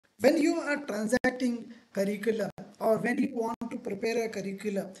When you are transacting curriculum or when you want to prepare a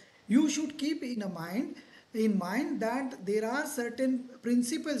curriculum, you should keep in mind that there are certain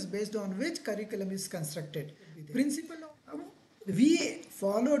principles based on which curriculum is constructed. Principle of we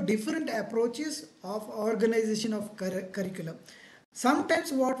follow different approaches of organization of curriculum.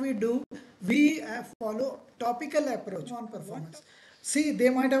 Sometimes what we do, we follow topical approach on performance. See, they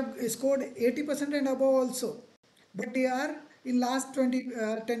might have scored 80% and above also, but they are in last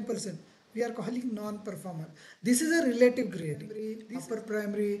 10%. We are calling non-performer. This is a relative grade. Upper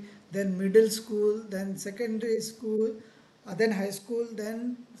primary, then middle school, then secondary school, then high school,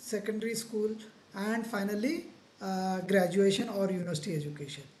 then secondary school, and finally graduation or university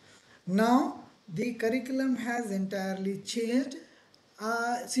education. Now the curriculum has entirely changed.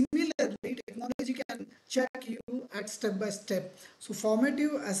 Similarly, technology can check you at step by step. So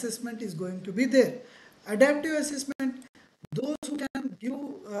formative assessment is going to be there. Adaptive assessment, those who can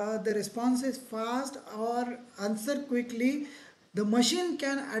give the responses fast or answer quickly, the machine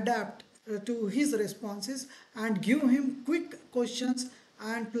can adapt to his responses and give him quick questions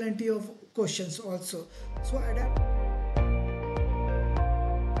and plenty of questions also. So adapt.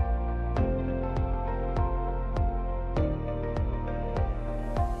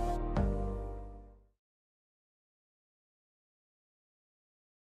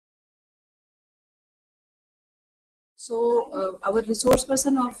 So, our resource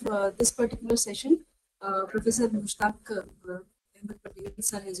person of this particular session, Professor Mushtaq Ahmed Patel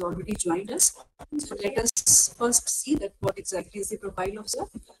sir, has already joined us. So, let us first see that what exactly is the profile of sir.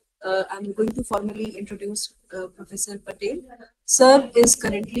 I'm going to formally introduce Professor Patel. Sir is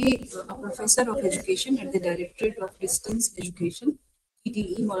currently a professor of education at the Directorate of Distance Education,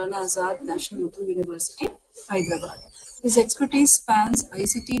 PTE, Maulana Azad National Urdu University, Hyderabad. His expertise spans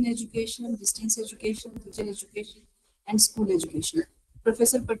ICT in education, distance education, teacher education, and school education.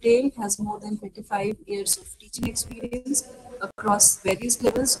 Professor Patel has more than 25 years of teaching experience across various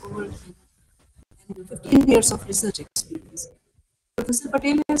levels over and 15 years of research experience. Professor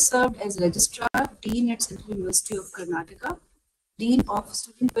Patel has served as Registrar, Dean at Central University of Karnataka, Dean of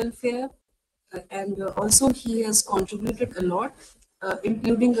Student Welfare, and also he has contributed a lot,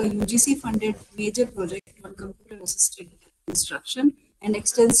 including a UGC-funded major project on computer-assisted instruction and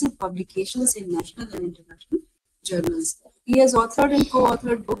extensive publications in national and international journals. He has authored and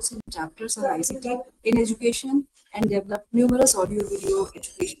co-authored books in chapters on ICT in education and developed numerous audio-video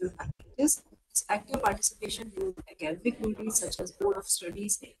educational packages. His active participation in academic bodies such as Board of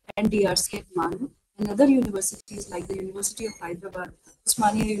Studies and DRC at Manu and other universities like the University of Hyderabad,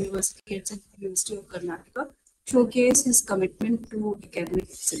 Osmania University, and Central University of Karnataka showcase his commitment to academic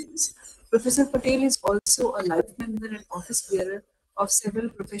excellence. Professor Patel is also a life member and office bearer of several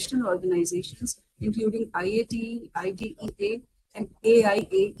professional organizations, including IAT, IDEA, and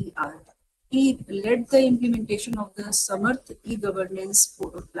AIAER. He led the implementation of the Samarth e-governance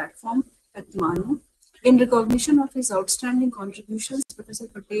platform at Manu. In recognition of his outstanding contributions, Professor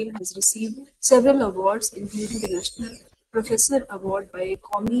Patel has received several awards, including the National Professor Award by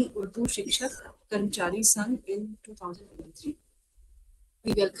Qaumi Urdu Shikshak Karmchari Sangh in 2023.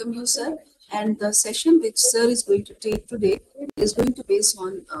 We welcome you, sir. And the session which sir is going to take today is going to base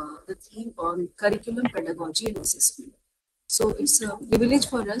on the theme on curriculum, pedagogy, and assessment. So it's a privilege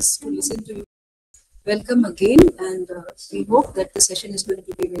for us to listen to you. Welcome again, and we hope that the session is going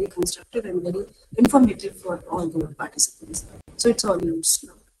to be very constructive and very informative for all the participants. So it's all yours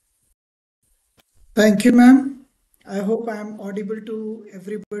now. Thank you, ma'am. I hope I am audible to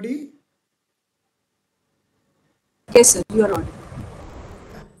everybody. Yes, sir, you are audible.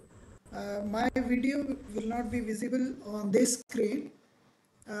 My video will not be visible on this screen.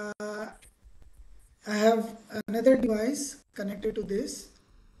 I have another device connected to this.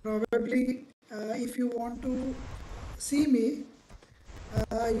 Probably, if you want to see me,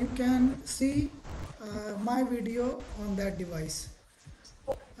 you can see my video on that device.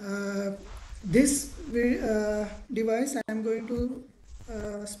 This device I am going to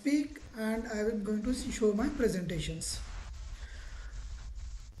speak and I am going to show my presentations.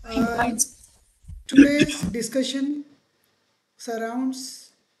 Today's discussion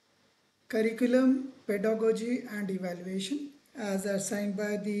surrounds curriculum, pedagogy and evaluation as assigned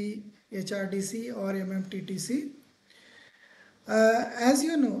by the HRDC or MMTTC. As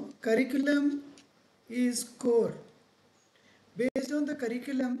you know, curriculum is core. Based on the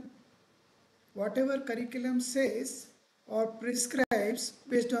curriculum, whatever curriculum says or prescribes,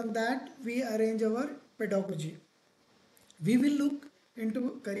 based on that we arrange our pedagogy. We will look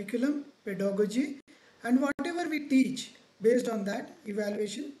into curriculum, pedagogy, and whatever we teach, based on that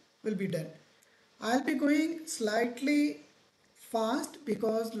evaluation will be done. I'll be going slightly fast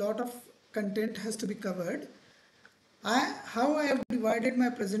because lot of content has to be covered. How I have divided my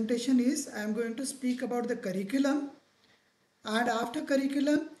presentation is I am going to speak about the curriculum, and after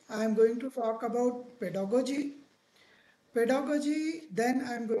curriculum I am going to talk about pedagogy, then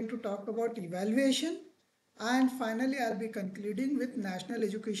I am going to talk about evaluation, and finally I'll be concluding with national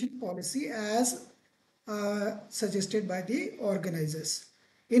education policy as suggested by the organizers.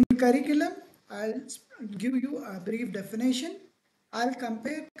 In curriculum, I'll give you a brief definition. I'll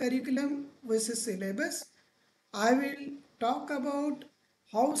compare curriculum versus syllabus. I will talk about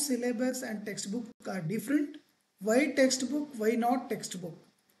how syllabus and textbook are different, why textbook, why not textbook,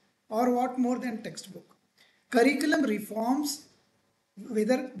 or what more than textbook. Curriculum reforms,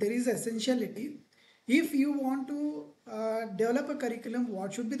 whether there is essentiality. If you want to develop a curriculum,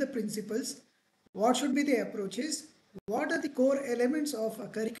 what should be the principles, what should be the approaches, what are the core elements of a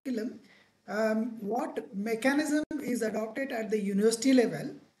curriculum, what mechanism is adopted at the university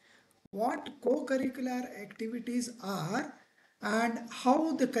level, what co-curricular activities are, and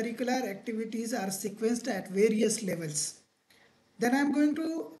how the curricular activities are sequenced at various levels. Then I'm going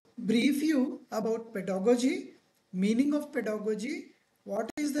to brief you about pedagogy, meaning of pedagogy, what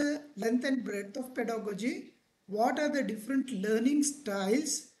is the length and breadth of pedagogy, what are the different learning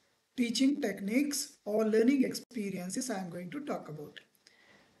styles, teaching techniques or learning experiences I am going to talk about.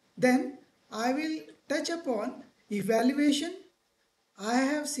 Then I will touch upon evaluation. I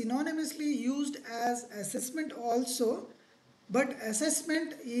have synonymously used as assessment also, but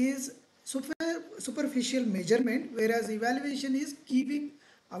assessment is superficial measurement, whereas evaluation is giving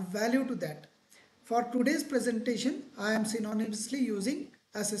a value to that. For today's presentation, I am synonymously using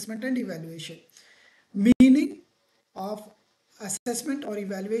assessment and evaluation. Meaning of assessment or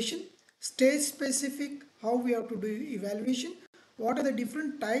evaluation, stage specific, how we have to do evaluation, what are the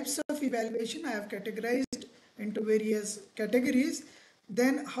different types of evaluation I have categorized into various categories,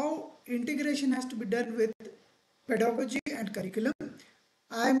 then how integration has to be done with pedagogy and curriculum.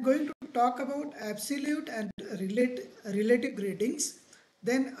 I am going to talk about absolute and relative gradings,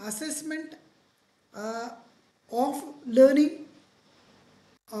 then assessment uh, of learning,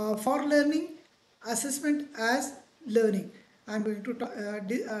 for learning, assessment as learning. I am going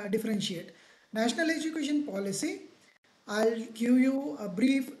to differentiate. National Education Policy, I'll give you a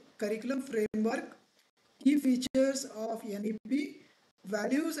brief curriculum framework, key features of NEP,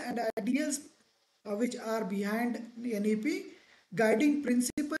 values and ideals which are behind NEP, guiding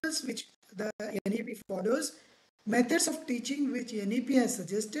principles which the NEP follows, methods of teaching which NEP has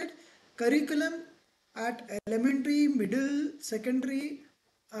suggested, curriculum at elementary, middle, secondary,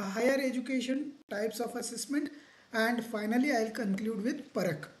 higher education types of assessment, and finally I'll conclude with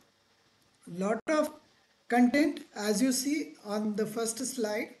Parak. Lot of content as you see on the first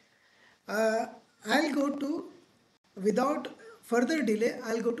slide. uh, I'll go to, without further delay,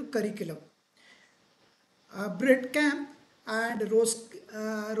 I'll go to curriculum. Brett Camp and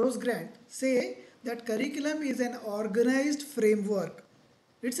Rose Grant say that curriculum is an organized framework.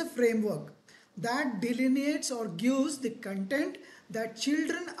 It's a framework that delineates or gives the content that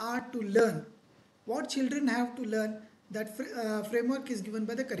children are to learn. What children have to learn, that framework is given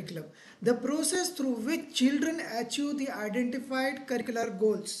by the curriculum. The process through which children achieve the identified curricular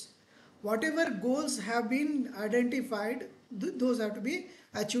goals. Whatever goals have been identified, those have to be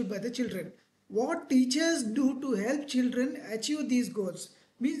achieved by the children. What teachers do to help children achieve these goals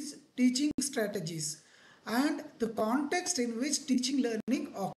means teaching strategies and the context in which teaching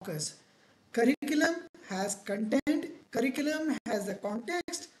learning occurs. Curriculum has content, curriculum has the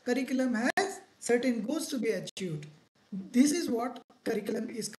context, curriculum has certain goals to be achieved. This is what curriculum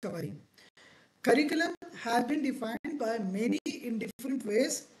is covering. Curriculum has been defined by many in different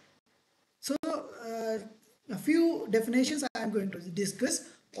ways. So, a few definitions I am going to discuss.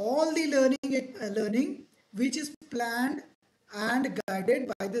 All the learning which is planned and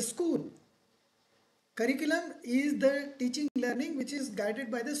guided by the school. Curriculum is the teaching learning which is guided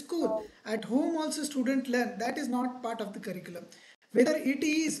by the school. At home also student learn. That is not part of the curriculum. Whether it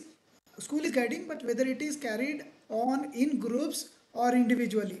is, school is guiding, but whether it is carried on in groups or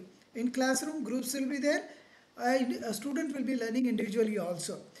individually. In classroom, groups will be there. A student will be learning individually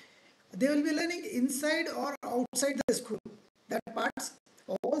also. They will be learning inside or outside the school. That parts,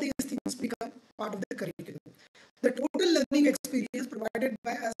 all these things become part of the curriculum. The total learning experience provided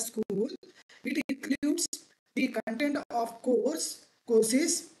by a school, it includes the content of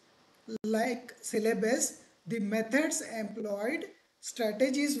courses like syllabus, the methods employed,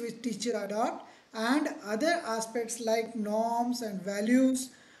 strategies which teacher adopt, and other aspects like norms and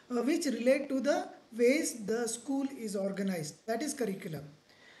values which relate to the ways the school is organized. That is curriculum.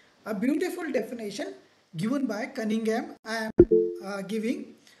 A beautiful definition given by Cunningham.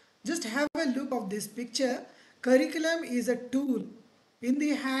 giving. Just have a look of this picture. Curriculum is a tool in the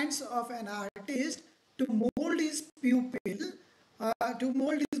hands of an artist to mold his pupil, to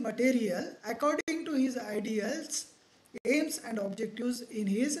mold his material according to his ideals, aims and objectives in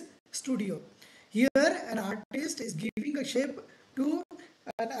his studio. Here an artist is giving a shape to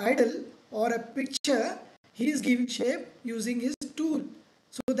an idol or a picture. He is giving shape using his tool.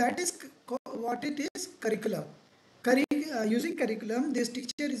 So that is what it is, curriculum. Using curriculum, this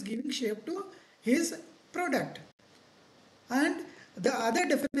teacher is giving shape to his product. And the other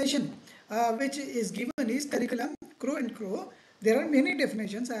definition which is given is curriculum, crow and crow. There are many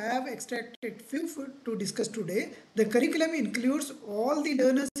definitions. I have extracted few to discuss today. The curriculum includes all the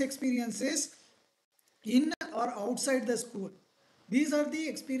learners' experiences in or outside the school. These are the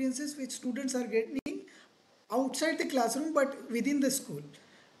experiences which students are getting outside the classroom but within the school.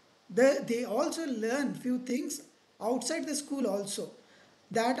 They also learn few things outside the school also,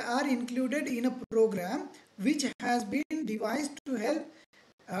 that are included in a program which has been devised to help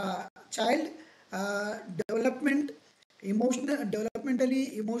child development,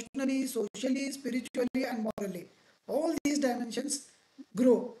 developmentally, emotionally, socially, spiritually and morally. All these dimensions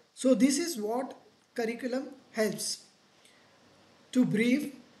grow. So this is what curriculum helps. To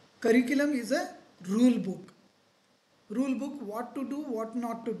brief, curriculum is a rule book. Rule book, what to do, what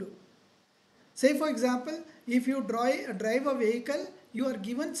not to do. Say for example, if you drive a vehicle, you are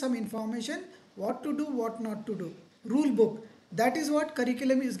given some information what to do, what not to do. Rule book. That is what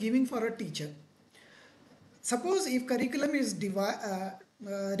curriculum is giving for a teacher. Suppose if curriculum is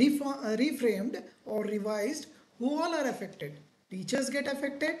reframed or revised, who all are affected? Teachers get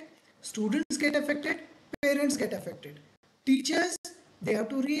affected, students get affected, parents get affected. Teachers, they have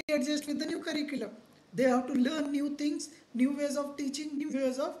to readjust with the new curriculum. They have to learn new things, new ways of teaching, new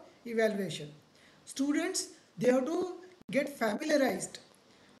ways of evaluation. Students, they have to get familiarized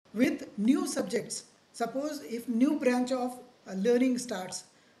with new subjects. Suppose if new branch of learning starts,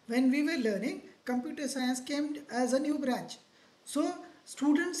 when we were learning, computer science came as a new branch. So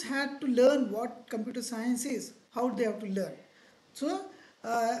students had to learn what computer science is, how they have to learn. So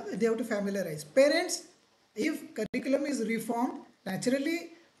they have to familiarize. Parents, if curriculum is reformed,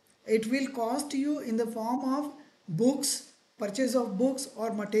 naturally it will cost you in the form of books, purchase of books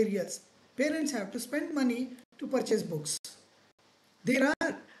or materials. Parents have to spend money to purchase books. There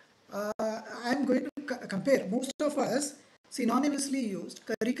are, I am going to compare, most of us synonymously used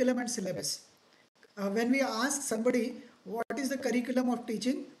curriculum and syllabus. When we ask somebody what is the curriculum of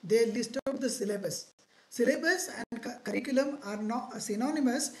teaching, they list out the syllabus. Syllabus and curriculum are not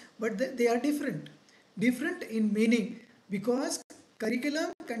synonymous, but they are different. Different in meaning, because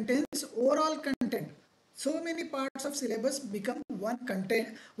curriculum contains overall content. So many parts of syllabus become one content,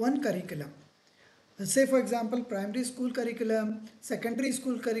 one curriculum. Say for example, primary school curriculum, secondary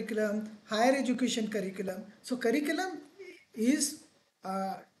school curriculum, higher education curriculum. So curriculum is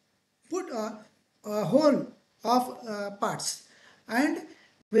put a whole of parts, and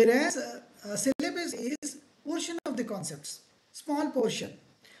whereas syllabus is portion of the concepts, small portion.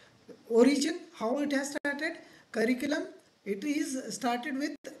 Origin, how it has started, curriculum, it is started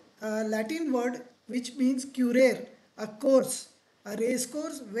with a Latin word which means curare, a course, a race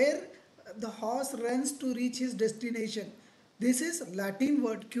course where the horse runs to reach his destination. This is Latin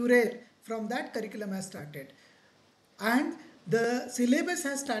word curare. From that curriculum has started. And the syllabus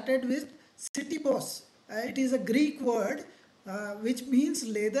has started with citybos. It is a Greek word which means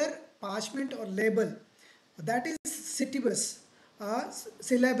leather, parchment or label. That is citybus.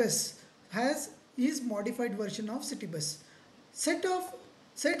 Syllabus has is modified version of citybus. Set of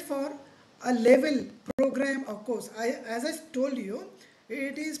set for a level program of course. As I told you,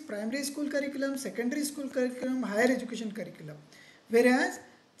 it is primary school curriculum, secondary school curriculum, higher education curriculum. Whereas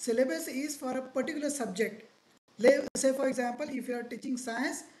syllabus is for a particular subject. Say for example, if you are teaching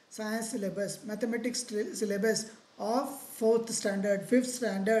science, science syllabus, mathematics syllabus of 4th standard, 5th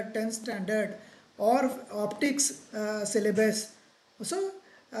standard, 10th standard, or optics syllabus. So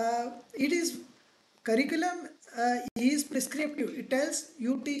it is curriculum is prescriptive. It tells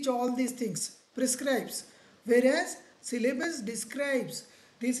you teach all these things, prescribes. Whereas syllabus describes,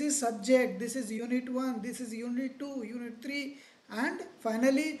 this is subject, this is unit 1, this is unit 2, unit 3, and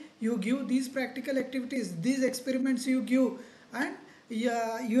finally you give these practical activities, these experiments you give, and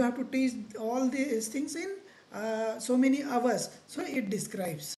you have to teach all these things in so many hours. So it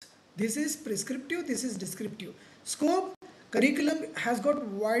describes. This is prescriptive, this is descriptive. Scope, curriculum has got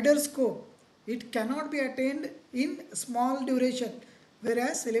wider scope. It cannot be attained in small duration,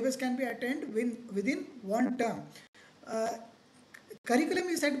 whereas syllabus can be attained within one term. Uh, Curriculum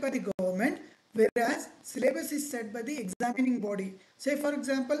is set by the government, whereas syllabus is set by the examining body. Say for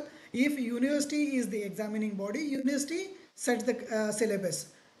example, if university is the examining body, university sets the syllabus.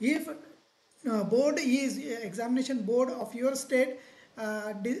 If board is examination board of your state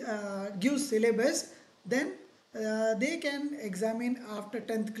gives syllabus, then they can examine after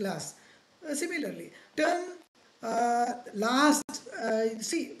 10th class. Similarly, term last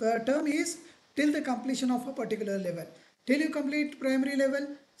term is till the completion of a particular level, till you complete primary level,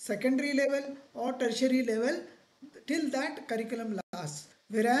 secondary level or tertiary level, till that curriculum lasts,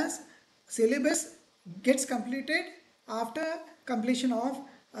 whereas syllabus gets completed after completion of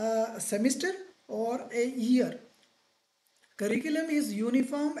a semester or a year. Curriculum is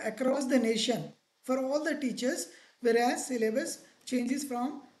uniform across the nation for all the teachers, whereas syllabus changes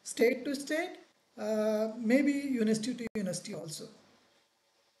from state to state, maybe university to university also.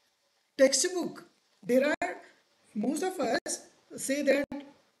 Textbook. There are, most of us say that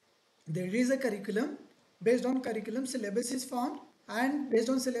there is a curriculum, based on curriculum syllabus is formed, and based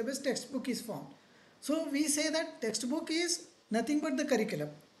on syllabus textbook is formed. So we say that textbook is nothing but the curriculum.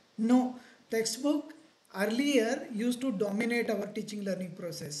 No, textbook earlier used to dominate our teaching learning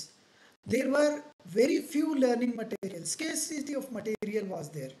process. There were very few learning materials, scarcity of material was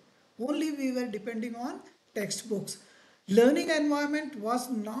there. Only we were depending on textbooks. Learning environment was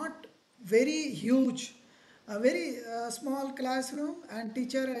not very huge. A very small classroom and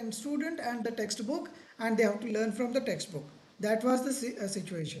teacher and student and the textbook, and they have to learn from the textbook. That was the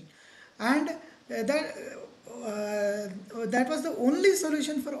situation. And that was the only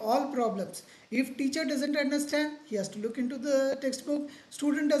solution for all problems. If teacher doesn't understand, he has to look into the textbook.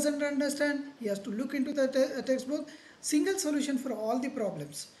 Student doesn't understand, he has to look into the textbook. Single solution for all the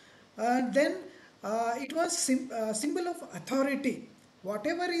problems. Then it was symbol of authority.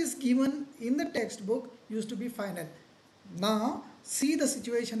 Whatever is given in the textbook used to be final. Now see, the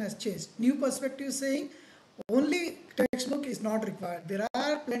situation has changed. New perspective saying only textbook is not required. There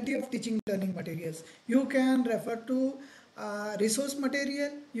are plenty of teaching learning materials. You can refer to resource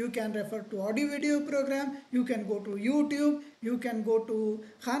material, you can refer to audio video program, you can go to YouTube, you can go to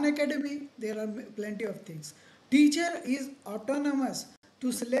Khan Academy. There are plenty of things. Teacher is autonomous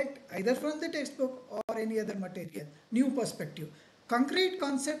to select either from the textbook or any other material. New perspective. Concrete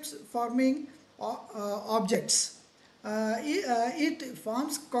concepts forming objects. It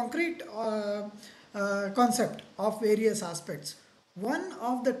forms concrete concept of various aspects. One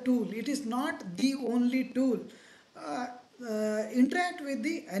of the tool, it is not the only tool. Interact with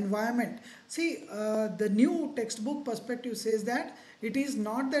the environment. See, the new textbook perspective says that it is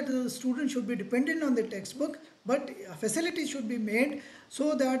not that the student should be dependent on the textbook, but facilities should be made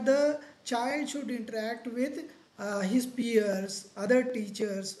so that the child should interact with his peers, other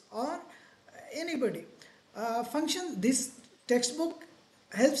teachers, or anybody. This textbook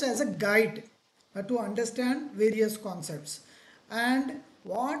helps as a guide to understand various concepts. And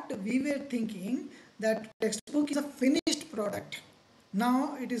what we were thinking, that textbook is a finished product.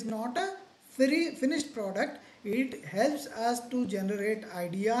 Now it is not a very finished product. It helps us to generate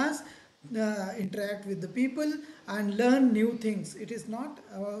ideas, interact with the people, and learn new things. It is not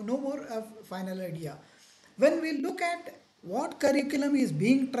no more a final idea. When we look at what curriculum is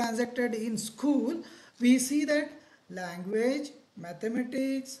being transacted in school, we see that language,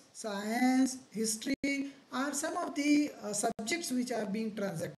 mathematics, science, history are some of the subjects which are being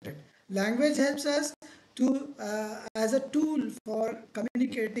transacted. Language helps us to as a tool for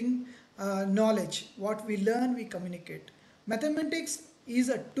communicating knowledge. What we learn, we communicate. Mathematics is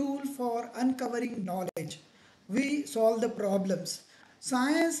a tool for uncovering knowledge. We solve the problems.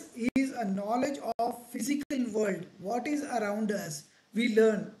 Science is a knowledge of physical world, what is around us. We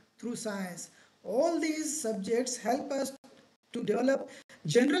learn through science. All these subjects help us to develop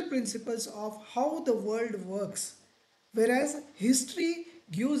general principles of how the world works. Whereas history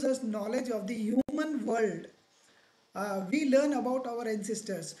gives us knowledge of the human world. We learn about our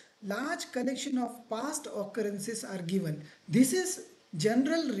ancestors. Large collection of past occurrences are given. This is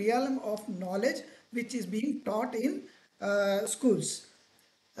general realm of knowledge which is being taught in schools.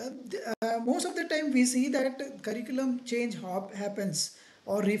 Most of the time we see that curriculum change happens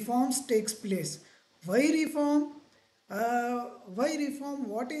or reforms takes place. Why reform? Why reform?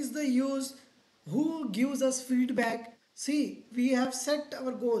 What is the use? Who gives us feedback? See, we have set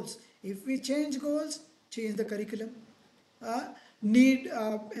our goals. If we change goals, change the curriculum.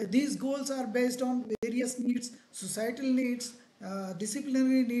 uh, these goals are based on various needs, societal needs,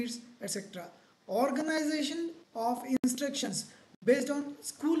 disciplinary needs, etc. Organization of instructions based on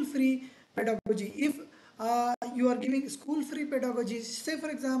school free pedagogy. If you are giving school free pedagogy, say for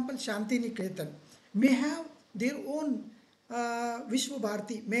example Shanti Niketan may have their own Vishwa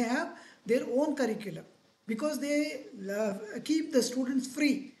Bharati may have their own curriculum because they keep the students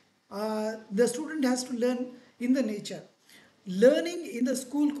free. The student has to learn in the nature. Learning in the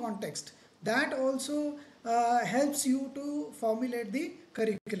school context, that also helps you to formulate the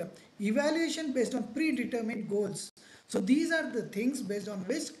curriculum. Evaluation based on predetermined goals. So these are the things based on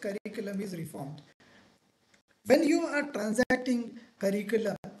which curriculum is reformed. When you are transacting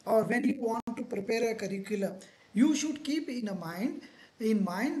curriculum or when you want to prepare a curriculum, you should keep in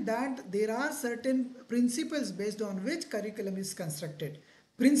mind that there are certain principles based on which curriculum is constructed.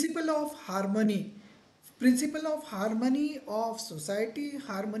 Principle of harmony principle of harmony of society,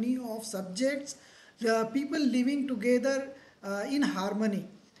 harmony of subjects, the people living together in harmony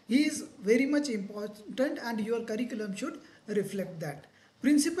is very much important, and your curriculum should reflect that.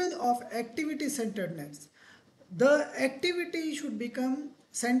 Principle of activity centeredness, the activity should become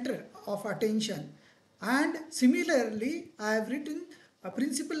center of attention. And similarly, I have written a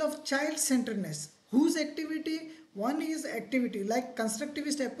principle of child centeredness, whose activity, one is activity like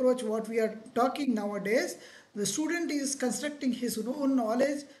constructivist approach what we are talking nowadays. The student is constructing his own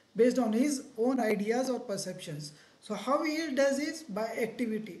knowledge based on his own ideas or perceptions. So how he does is by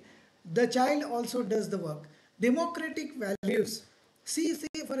activity. The child also does the work. Democratic values. See,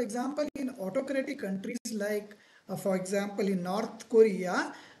 for example, in autocratic countries like, for example, in North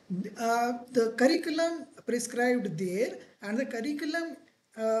Korea, the curriculum prescribed there and the curriculum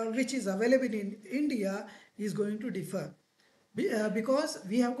which is available in India is going to differ. Because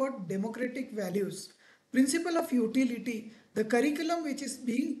we have got democratic values. Principle of utility. The curriculum which is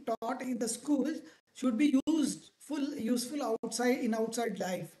being taught in the schools should be useful outside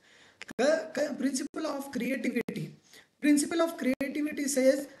life. Principle of creativity. Principle of creativity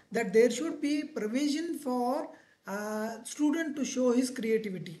says that there should be provision for student to show his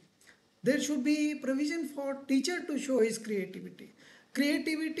creativity. There should be provision for teacher to show his creativity.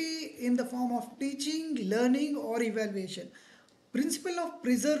 Creativity in the form of teaching, learning or evaluation. Principle of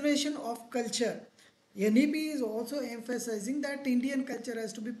preservation of culture. NEP is also emphasizing that Indian culture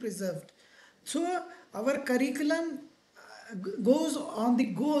has to be preserved. So our curriculum goes on the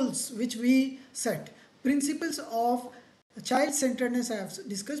goals which we set. Principles of child-centeredness I have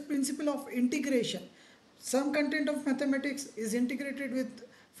discussed. Principle of integration. Some content of mathematics is integrated with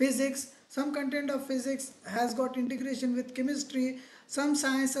physics. Some content of physics has got integration with chemistry. Some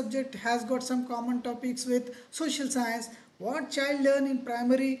science subject has got some common topics with social science. What child learn in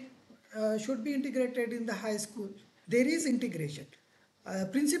primary should be integrated in the high school. There is integration.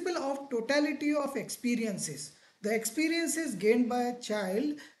 Principle of totality of experiences. The experiences gained by a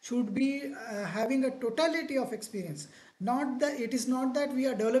child should be having a totality of experience. It is not that we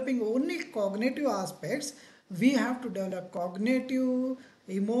are developing only cognitive aspects. We have to develop cognitive,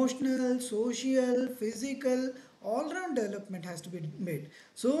 emotional, social, physical, all-round development has to be made.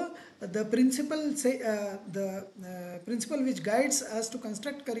 So the principle which guides us to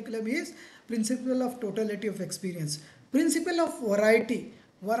construct curriculum is principle of totality of experience. Principle of variety.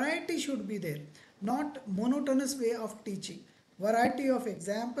 Variety should be there, not monotonous way of teaching. Variety of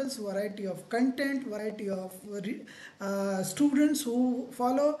examples, variety of content, variety of students who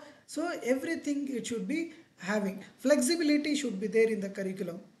follow. So everything it should be having. Flexibility should be there in the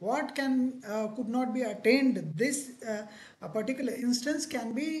curriculum. What could not be attained this a particular instance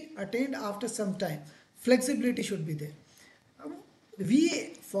can be attained after some time. Flexibility should be there.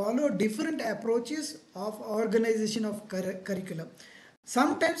 We follow different approaches of organization of curriculum.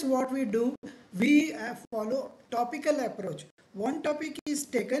 Sometimes what we do, we follow topical approach. One topic is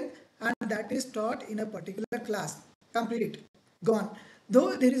taken and that is taught in a particular class. Complete. Gone.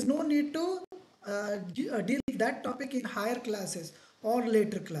 Though there is no need to deal with that topic in higher classes or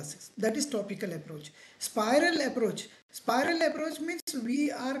later classes. That is topical approach. Spiral approach. Spiral approach means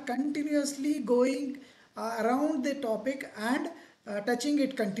we are continuously going around the topic and touching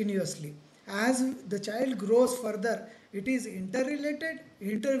it continuously. As the child grows further, it is interrelated,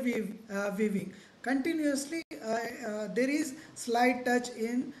 interweaving. Continuously, there is slight touch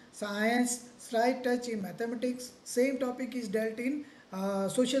in science, slight touch in mathematics, same topic is dealt in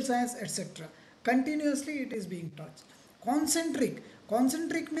social science, etc. Continuously, it is being taught. Concentric.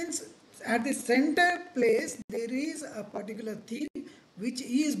 Concentric means at the center place, there is a particular theme which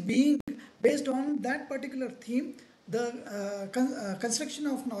is being based on that particular theme. The construction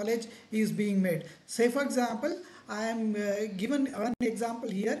of knowledge is being made. Say for example, I am given an example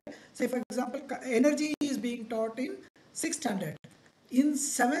here. Say for example, energy is being taught in 6th standard. In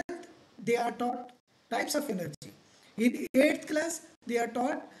 7th, they are taught types of energy. In 8th class, they are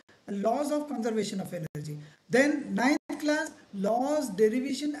taught laws of conservation of energy. Then 9th class, laws,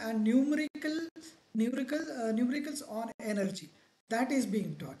 derivation and numericals on energy. That is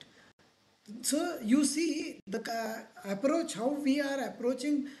being taught. So you see the approach, how we are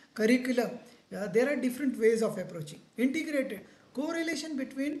approaching curriculum. There are different ways of approaching. Integrated correlation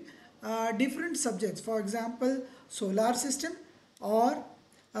between different subjects. For example, solar system, or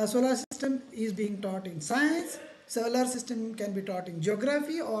solar system is being taught in science. Solar system can be taught in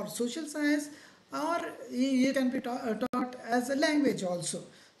geography or social science, or it can be taught as a language also.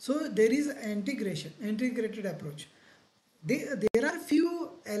 So there is integration, integrated approach. There are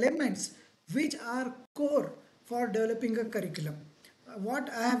few elements which are core for developing a curriculum. What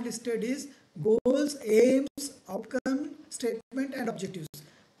I have listed is goals, aims, outcome, statement, and objectives.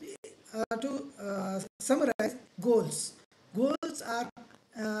 To summarize, goals. Goals are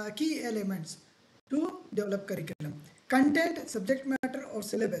key elements to develop curriculum. Content, subject matter, or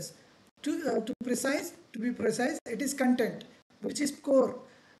syllabus. To be precise, it is content, which is core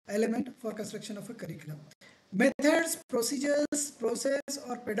element for construction of a curriculum. Methods, procedures, process,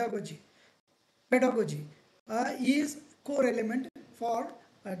 or pedagogy. Pedagogy is core element for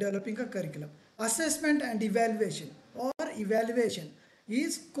developing a curriculum. Assessment and evaluation, or evaluation,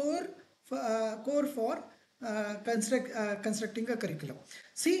 is core for constructing a curriculum.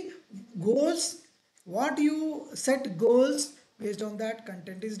 See, goals, what you set goals, based on that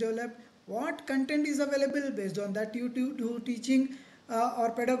content is developed. What content is available, based on that you do teaching or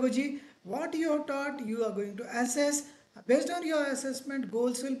pedagogy. What you have taught, you are going to assess. Based on your assessment,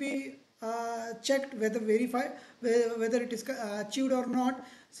 goals will be checked, whether verified, whether it is achieved or not.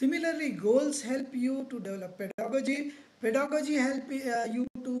 Similarly, goals help you to develop pedagogy. Pedagogy help you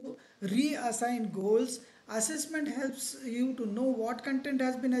to reassign goals. Assessment helps you to know what content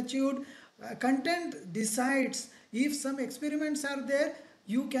has been achieved. Content decides if some experiments are there.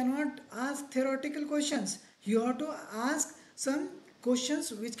 You cannot ask theoretical questions, you have to ask some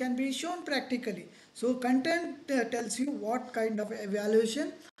questions which can be shown practically. So content tells you what kind of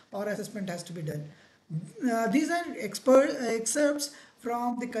evaluation or assessment has to be done. These are excerpts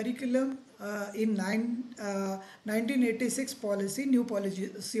from the curriculum in 1986 policy, new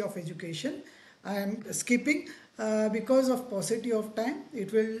policy of education. I am skipping because of paucity of time.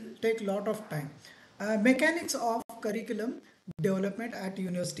 It will take lot of time. Mechanics of curriculum development at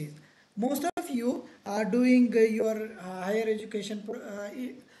universities. Most of you are doing your higher education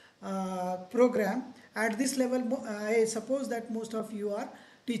program at this level. I suppose that most of you are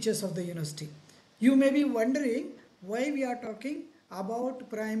teachers of the university. You may be wondering why we are talking about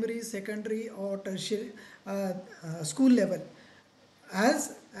primary, secondary, or tertiary school level.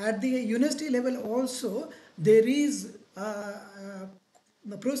 As at the university level also, there is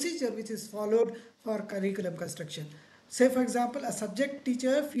the procedure which is followed for curriculum construction. Say for example, a subject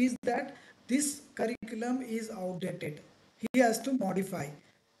teacher feels that this curriculum is outdated, he has to modify.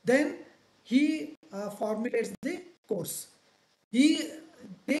 Then he formulates the course. He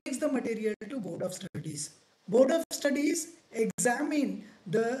takes the material to Board of Studies. Board of Studies examine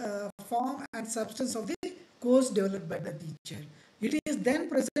the form and substance of the course developed by the teacher. It is then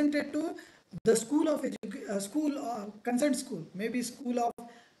presented to the concerned school, maybe school of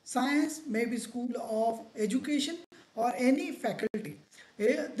science, maybe school of education, or any faculty.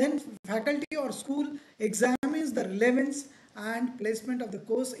 Then faculty or school examines the relevance and placement of the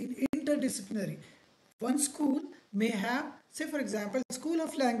course in interdisciplinary. One school may have, say for example, school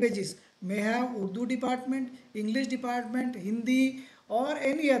of languages may have Urdu department, English department, Hindi, or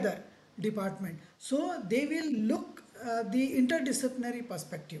any other department. So they will look the interdisciplinary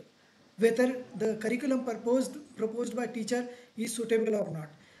perspective, whether the curriculum proposed by teacher is suitable or not.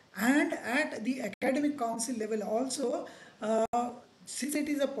 And at the academic council level also, since it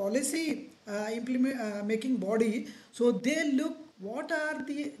is a policy making body, so they look what are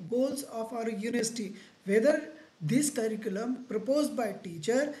the goals of our university, whether this curriculum proposed by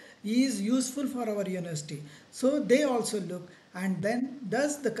teacher is useful for our university. So they also look, and then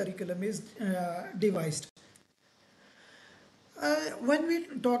thus the curriculum is devised. When we're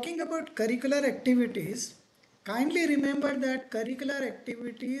talking about curricular activities, kindly remember that curricular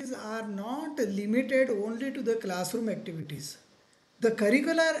activities are not limited only to the classroom activities. The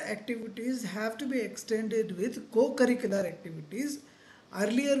curricular activities have to be extended with co-curricular activities.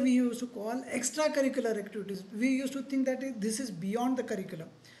 Earlier we used to call extracurricular activities. We used to think that this is beyond the curriculum.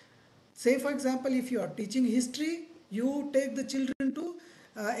 Say for example, if you are teaching history, you take the children to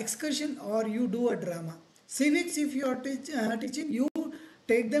excursion or you do a drama. Civics, if you are teaching, you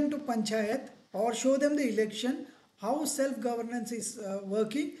take them to panchayat or show them the election, how self-governance is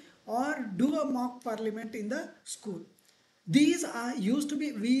working, or do a mock parliament in the school. These are used to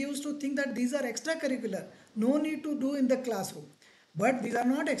be, we used to think that these are extracurricular, no need to do in the classroom. But these are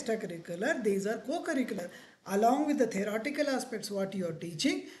not extracurricular, these are co-curricular. Along with the theoretical aspects what you are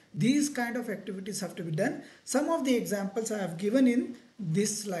teaching, these kind of activities have to be done. Some of the examples I have given in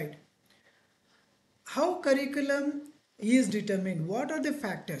this slide. How curriculum is determined? What are the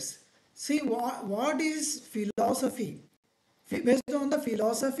factors? See, what is philosophy? Based on the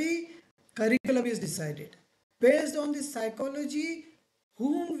philosophy, curriculum is decided. Based on the psychology,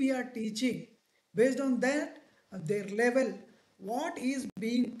 whom we are teaching, based on that, their level, what is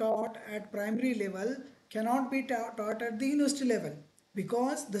being taught at primary level cannot be taught at the university level,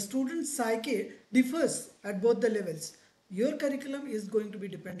 because the student's psyche differs at both the levels. Your curriculum is going to be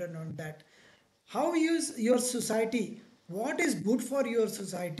dependent on that. How is your society? What is good for your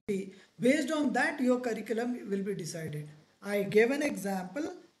society? Based on that, your curriculum will be decided. I gave an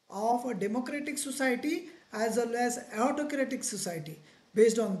example of a democratic society as well as autocratic society.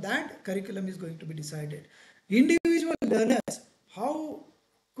 Based on that, curriculum is going to be decided. Individual learners, how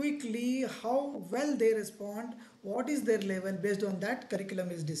quickly, how well they respond, what is their level, based on that curriculum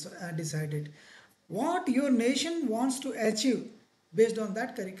is decided. What your nation wants to achieve, based on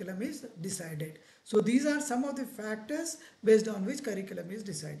that curriculum is decided. So these are some of the factors based on which curriculum is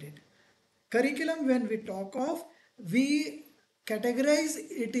decided. Curriculum, when we talk of, we categorize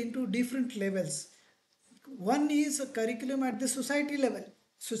it into different levels. One is a curriculum at the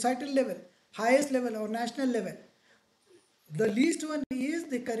societal level, highest level or national level. The least one is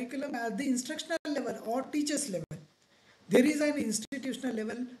the curriculum at the instructional level or teachers level. There is an institutional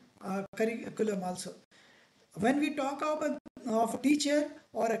level curriculum also. When we talk of a teacher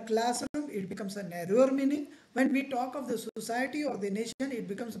or a classroom, it becomes a narrower meaning. When we talk of the society or the nation, it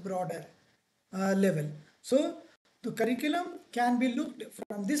becomes broader level. So the curriculum can be looked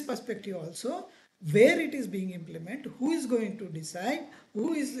from this perspective also, where it is being implemented, who is going to decide,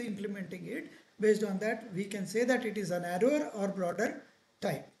 who is implementing it. Based on that, we can say that it is a narrower or broader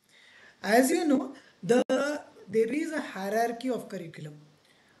type. As you know, there is a hierarchy of curriculum.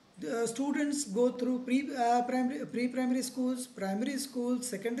 The students go through pre-primary schools, primary schools,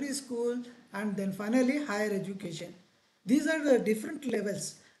 secondary school, and then finally higher education. These are the different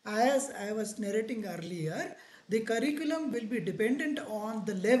levels. As I was narrating earlier, the curriculum will be dependent on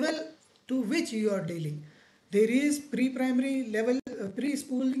the level to which you are dealing. There is pre-primary level,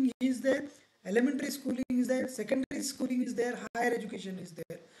 pre-schooling is there, elementary schooling is there, secondary schooling is there, higher education is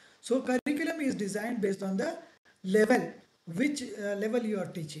there. So curriculum is designed based on the level, which level you are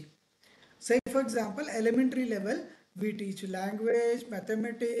teaching. Say for example, elementary level, we teach language,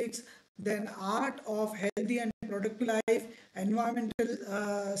 mathematics, then art of healthy and productive life,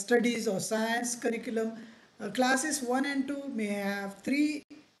 environmental studies or science curriculum. Classes 1 and 2 may have three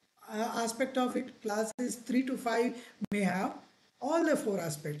aspect of it. Classes 3 to 5 may have all the four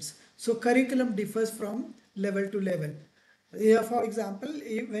aspects. So curriculum differs from level to level. Yeah, for example,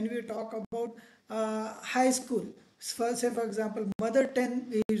 when we talk about high school, say for example, mother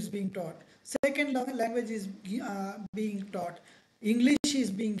tongue is being taught, second language is being taught, English is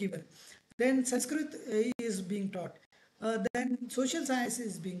being given, then Sanskrit is being taught, then social science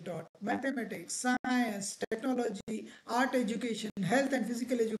is being taught, mathematics, science, technology, art education, health and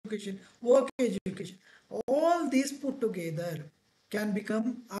physical education, work education. All these put together can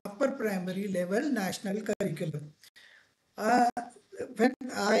become upper primary level national curriculum. Uh, when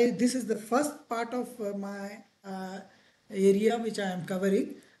this is the first part of my area which I am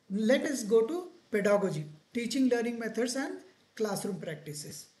covering. Let us go to pedagogy, teaching learning methods and classroom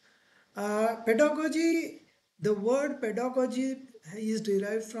practices. Pedagogy, the word pedagogy is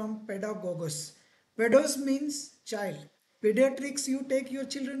derived from pedagogos. Pedos means child. Pediatrics, you take your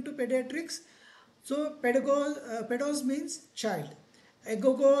children to pediatrics. So pedos means child.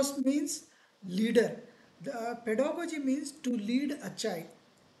 Agogos means leader. The pedagogy means to lead a child.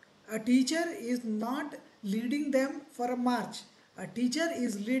 A teacher is not leading them for a march. A teacher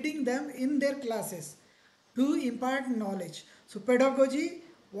is leading them in their classes to impart knowledge. So pedagogy,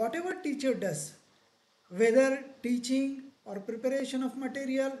 whatever teacher does, whether teaching or preparation of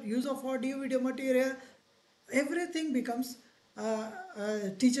material, use of audio video material, everything becomes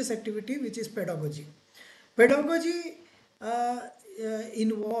teacher's activity, which is pedagogy. Pedagogy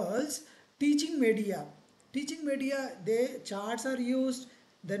involves teaching media. Teaching media, charts are used,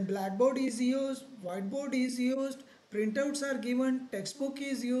 then blackboard is used, whiteboard is used, printouts are given, textbook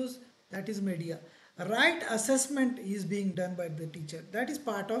is used, that is media. Right assessment is being done by the teacher. That is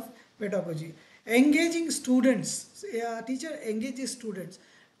part of pedagogy. Engaging students. Teacher engages students.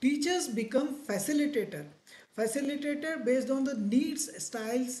 Teachers become facilitator. Facilitator based on the needs,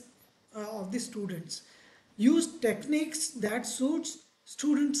 styles of the students. Use techniques that suits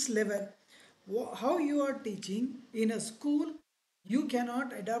students level. How you are teaching in a school, you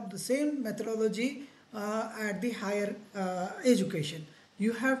cannot adopt the same methodology at the higher education.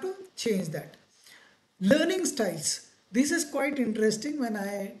 You have to change that. Learning styles. This is quite interesting when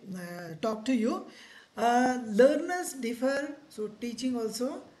I talk to you. Learners differ, so teaching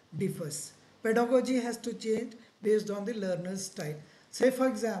also differs. Pedagogy has to change based on the learner's style. Say, for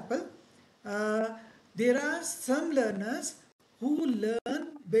example, uh, there are some learners who learn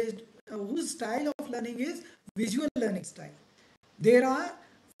based, whose style of learning is visual learning style. There are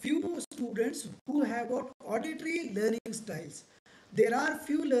few students who have got auditory learning styles. There are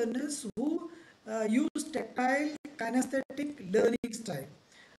few learners who use tactile kinesthetic learning style.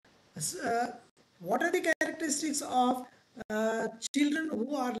 Uh, what are the characteristics of children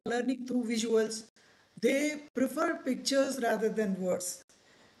who are learning through visuals? They prefer pictures rather than words.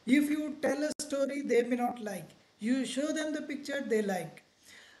 If you tell a story, they may not like. You show them the picture, they like.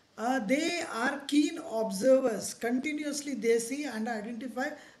 They are keen observers. Continuously, they see and identify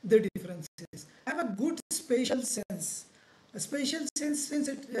the differences. Have a good spatial sense. A spatial sense, since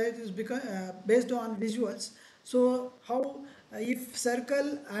it is based on visuals. So, how if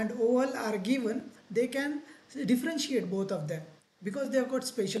circle and oval are given, they can differentiate both of them because they have got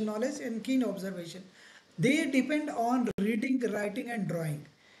spatial knowledge and keen observation. They depend on reading, writing, and drawing.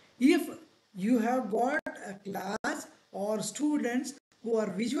 If you have got a class or students who are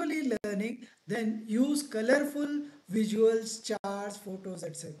visually learning, then use colorful visuals, charts, photos,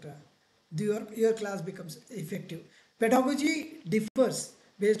 etc. Your class becomes effective. Pedagogy differs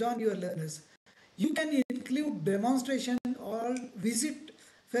based on your learners. You can include demonstration or visit,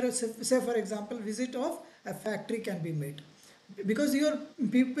 say for example, visit of a factory can be made because your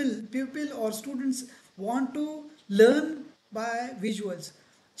people or students want to learn by visuals.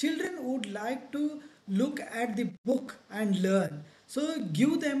 Children would like to look at the book and learn, so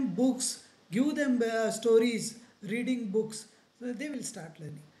give them books, give them stories, reading books, so they will start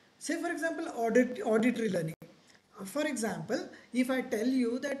learning. Say for example, auditory learning. For example, if I tell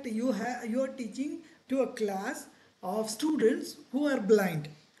you that you are teaching to a class of students who are blind,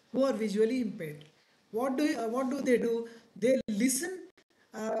 who are visually impaired, what do they do? They listen,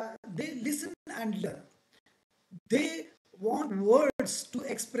 they listen and learn. They want words to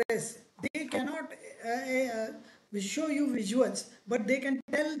express. They cannot show you visuals, but they can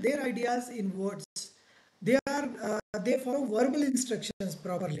tell their ideas in words. They follow verbal instructions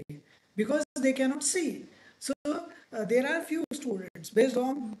properly because they cannot see. So there are few students based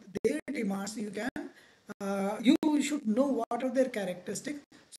on their demands. You should know what are their characteristics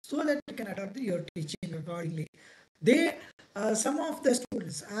so that you can adapt your teaching accordingly. They, some of the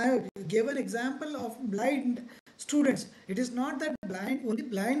students, I gave an example of blind students. It is not that blind, only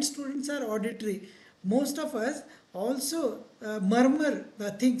blind students are auditory. Most of us also murmur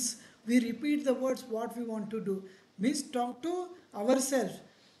the things. We repeat the words what we want to do. Means talk to ourselves.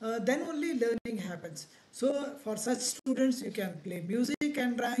 Then only learning happens. So for such students, you can play music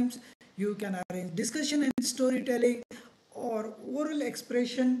and rhymes. You can arrange discussion and storytelling or oral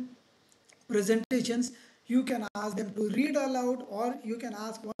expression presentations. You can ask them to read aloud, or you can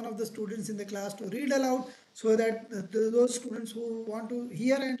ask one of the students in the class to read aloud so that those students who want to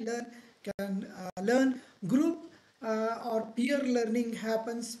hear and learn can learn. Group or peer learning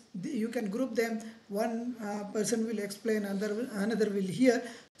happens. You can group them. One person will explain, another will hear.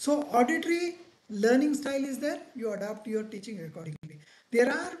 So auditory learning style is there. You adapt your teaching accordingly. There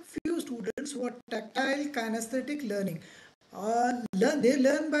are few students who are tactile kinesthetic learning. They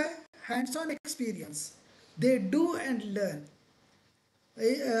learn by hands-on experience. They do and learn.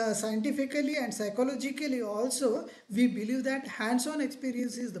 Scientifically and psychologically also, we believe that hands-on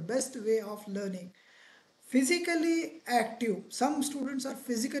experience is the best way of learning. Physically active. Some students are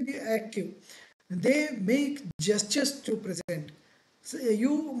physically active. They make gestures to present. So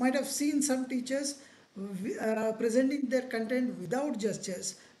you might have seen some teachers presenting their content without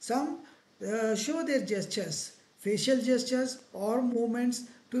gestures. Some show their gestures, facial gestures or movements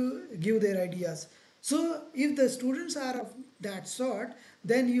to give their ideas. So if the students are of that sort,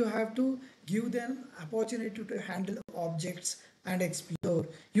 then you have to give them opportunity to handle objects and explore.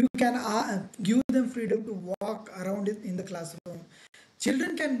 You can give them freedom to walk around in the classroom.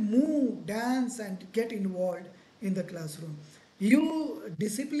 Children can move, dance, and get involved in the classroom. You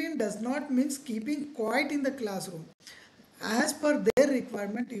discipline does not mean keeping quiet in the classroom. As per their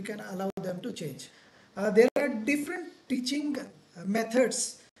requirement, you can allow them to change. There are different teaching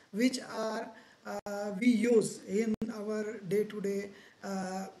methods which are we use in our day-to-day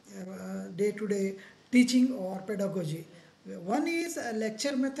teaching or pedagogy. One is a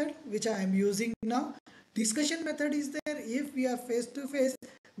lecture method, which I am using now. Discussion method is there. If we are face to face,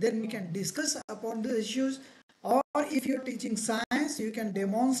 then we can discuss upon the issues. Or if you're teaching science, you can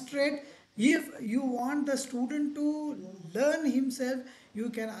demonstrate If you want the student to learn himself, you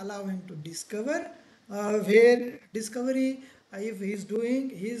can allow him to discover, where discovery, if he is doing,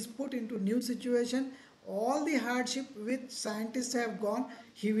 he is put into new situation, all the hardship which scientists have gone,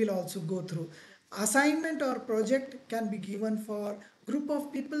 he will also go through. Assignment or project can be given for group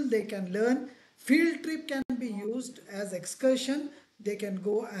of people, they can learn. Field trip can be used as excursion, they can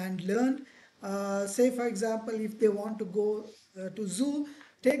go and learn. Say for example, if they want to go to zoo,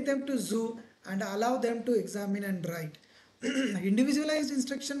 take them to zoo and allow them to examine and write. Individualized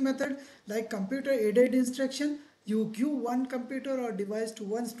instruction method, like computer aided instruction, you give one computer or device to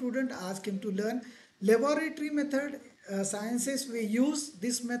one student, ask him to learn. Laboratory method, sciences we use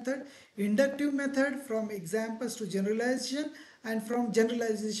this method. Inductive method, from examples to generalization, and from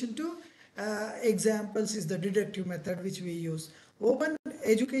generalization to examples is the deductive method which we use. Open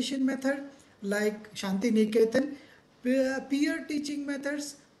education method, like Shanti Niketan. Peer teaching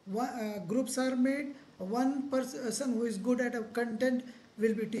methods, groups are made, one person who is good at a content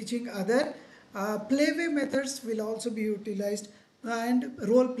will be teaching other. Playway methods will also be utilized, and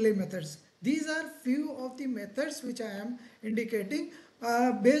role play methods. These are few of the methods which I am indicating.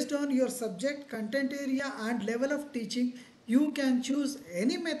 Based on your subject, content area and level of teaching, you can choose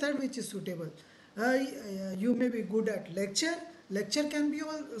any method which is suitable. You may be good at lecture. Lecture can be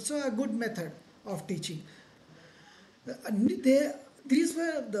also a good method of teaching. They, these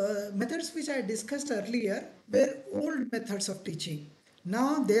were the methods which I discussed earlier, were old methods of teaching.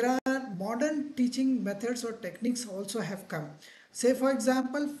 Now there are modern teaching methods or techniques also have come. Say for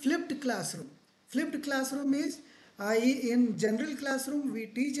example, flipped classroom. Flipped classroom is, in general classroom we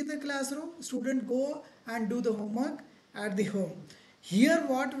teach in the classroom, student go and do the homework at the home. Here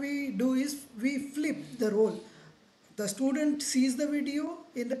what we do is we flip the role. The student sees the video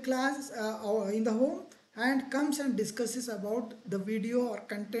in the class or in the home, and comes and discusses about the video or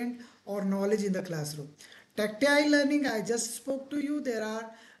content or knowledge in the classroom. Tactile learning, I just spoke to you. There are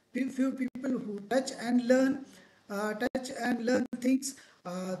few people who touch and learn things.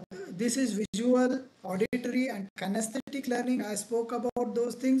 This is visual, auditory, and kinesthetic learning. I spoke about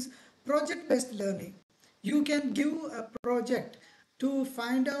those things. Project based learning, you can give a project to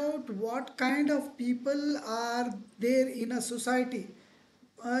find out what kind of people are there in a society.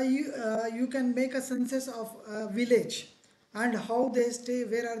 You can make a census of a village and how they stay,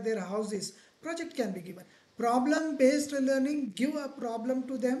 where are their houses. Project can be given. Problem based learning, give a problem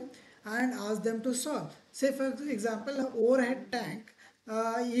to them and ask them to solve. Say for example, an overhead tank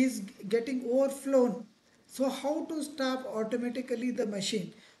is getting overflown, so how to stop automatically the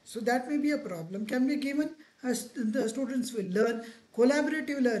machine? So that may be a problem, can be given. The students will learn.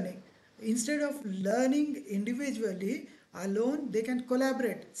 Collaborative learning, instead of learning individually alone, they can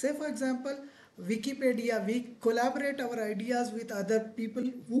collaborate. Say for example, Wikipedia, we collaborate our ideas with other people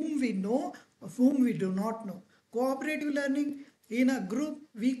whom we know, of whom we do not know. Cooperative learning, in a group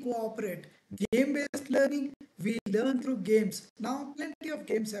we cooperate. Game based learning, we learn through games. Now plenty of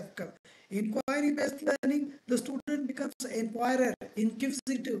games have come. Inquiry based learning, the student becomes inquirer,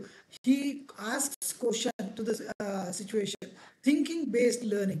 inquisitive. He asks question to the situation. Thinking based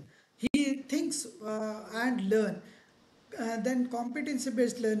learning, he thinks and learn. Then competency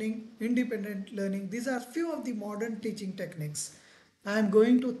based learning, independent learning, these are few of the modern teaching techniques. I am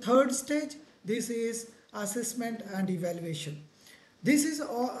going to third stage. This is assessment and evaluation. This is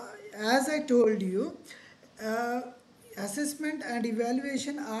as I told you, uh, assessment and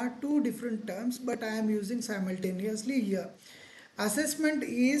evaluation are two different terms, but I am using simultaneously here. Assessment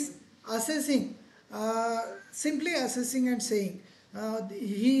is assessing, simply assessing and saying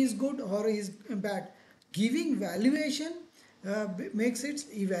he is good or he is bad. Giving valuation makes it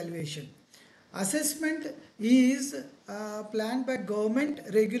evaluation. Assessment is planned by government,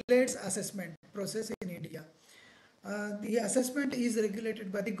 regulates assessment process in India. The assessment is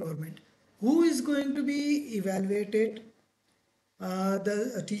regulated by the government. Who is going to be evaluated?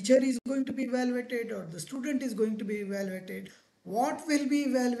 The teacher is going to be evaluated or the student is going to be evaluated. What will be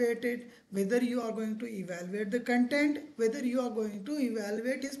evaluated? Whether you are going to evaluate the content, whether you are going to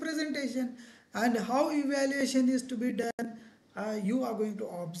evaluate his presentation, and how evaluation is to be done. You are going to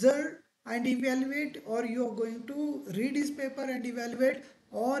observe and evaluate, or you are going to read his paper and evaluate,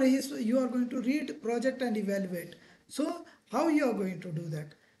 or you are going to read project and evaluate. So how you are going to do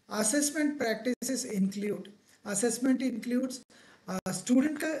that? Assessment practices include, assessment includes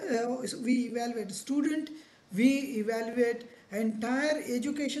we evaluate student, we evaluate entire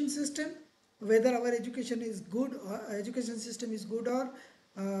education system, whether our education is good or education system is good, or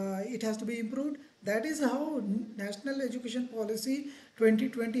it has to be improved. That is how national education policy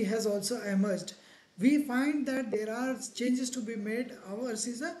 2020 has also emerged. We find that there are changes to be made. Ours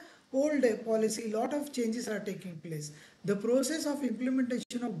is a old policy, lot of changes are taking place. The process of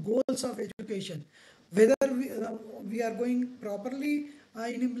implementation of goals of education, whether we are going properly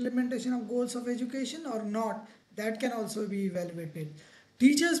in implementation of goals of education or not, that can also be evaluated.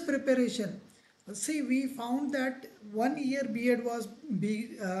 Teachers preparation. See, we found that 1 year B.Ed was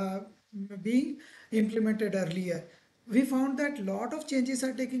being implemented earlier. We found that lot of changes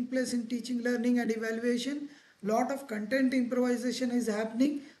are taking place in teaching, learning, and evaluation. Lot of content improvisation is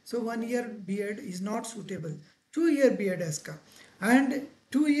happening. So 1 year B.Ed is not suitable. 2 year B.Ed has come, and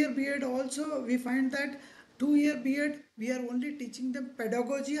 2 year B.Ed also we find that 2 year B.Ed we are only teaching them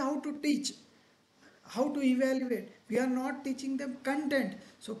pedagogy, how to teach, how to evaluate. We are not teaching them content.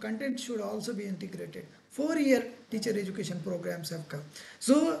 So content should also be integrated. 4 year teacher education programs have come.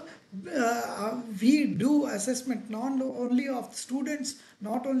 So we do assessment not only of students,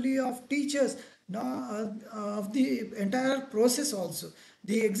 not only of teachers, of the entire process also.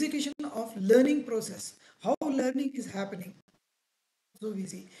 The execution of learning process, how learning is happening, so we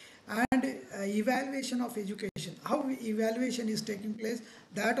see. And evaluation of education, how evaluation is taking place,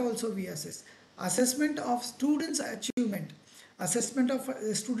 that also we assess. Assessment of students achievement. Assessment of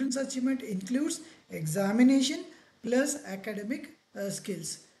students achievement includes examination plus academic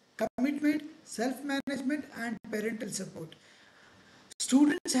skills, commitment, self management, and parental support.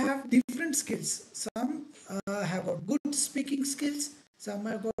 Students have different skills. Some have got good speaking skills, some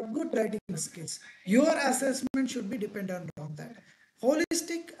have got good writing skills. Your assessment should be dependent on that.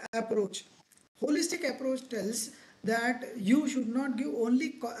 Holistic approach. Holistic approach tells that you should not give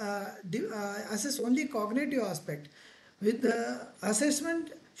only assess only cognitive aspect. With the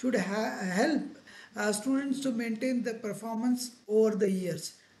assessment should help students to maintain the performance over the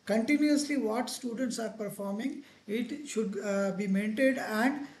years. Continuously what students are performing, it should be maintained,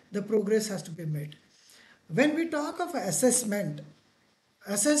 and the progress has to be made. When we talk of assessment,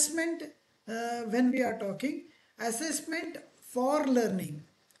 when we are talking assessment for learning,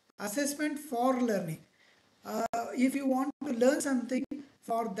 assessment for learning, if you want to learn something,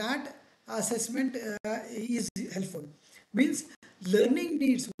 for that assessment is helpful. Means learning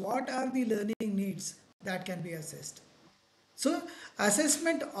needs, what are the learning needs, that can be assessed. So,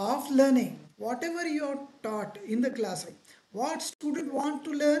 assessment of learning, whatever you are taught in the classroom, what student want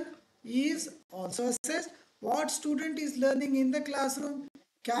to learn is also assessed. What student is learning in the classroom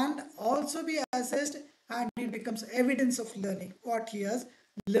can also be assessed, and it becomes evidence of learning, what he has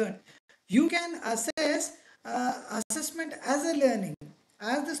learned. You can assess assessment as a learning.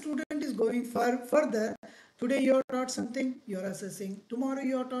 As the student is going further, today you are taught something, you are assessing. Tomorrow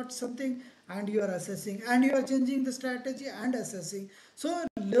you are taught something and you are assessing. And you are changing the strategy and assessing. So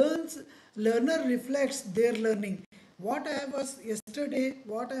learner reflects their learning. What I was yesterday,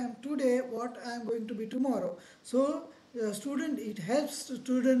 what I am today, what I am going to be tomorrow. So student, it helps the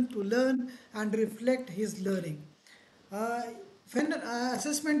student to learn and reflect his learning. Uh, when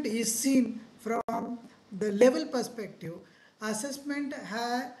assessment is seen from the level perspective, assessment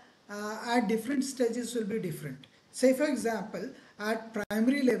at different stages will be different. Say for example, at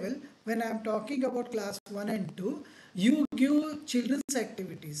primary level, when I am talking about class 1 and 2, you give children's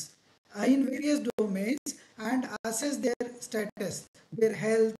activities in various domains and assess their status, their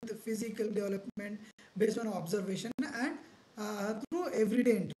health, physical development based on observation and through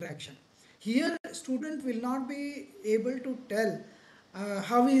everyday interaction. Here, student will not be able to tell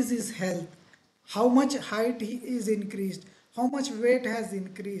how is his health, how much height he is increased, how much weight has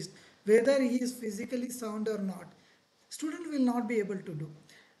increased, whether he is physically sound or not. Student will not be able to do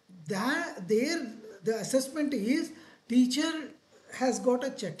that. There, the assessment is teacher has got a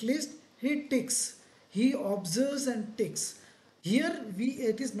checklist. He ticks, he observes and ticks. Here,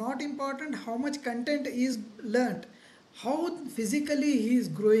 it is not important how much content is learnt, how physically he is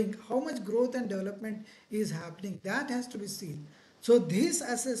growing, how much growth and development is happening, that has to be seen. So this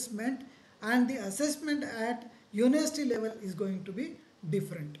assessment and the assessment at university level is going to be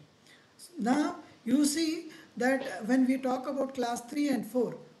different. Now you see that when we talk about class 3 and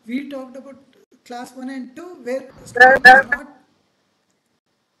 4, we talked about class 1 and 2 where student is not.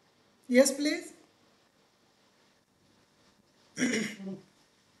 Yes, please.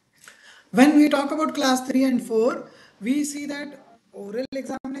 When we talk about class 3 and 4, we see that oral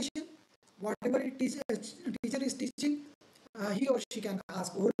examination, whatever teacher is teaching, he or she can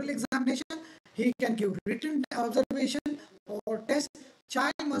ask oral examination, he can give written observation or test.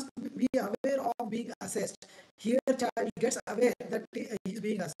 Child must be aware of being assessed. Here, child gets aware that he is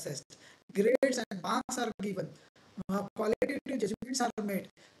being assessed. Grades and marks are given. Qualitative judgments are made.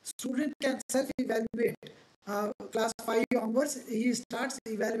 Student can self-evaluate. Class 5 onwards, he starts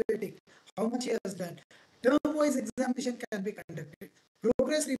evaluating how much he has done. Term-wise examination can be conducted.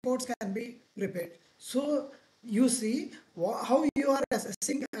 progress reports can be prepared. So you see how you are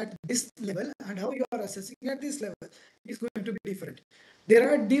assessing at this level and how you are assessing at this level is going to be different. There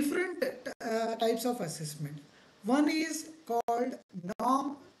are different types of assessment. One is called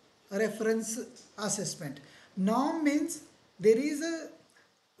norm reference assessment. Norm means there is a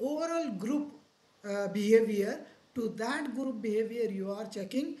overall group behavior. To that group behavior you are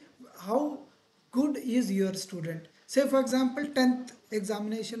checking how good is your student. Say for example 10th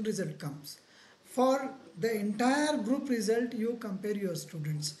examination result comes. For the entire group result you compare your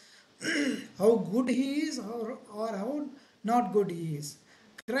students how good he is or how not good he is.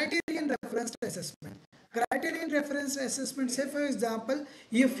 Criterion reference assessment. Criterion reference assessment, say for example,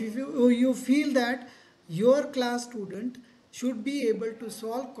 if you feel that your class student should be able to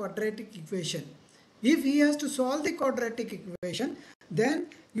solve quadratic equation. If he has to solve the quadratic equation, then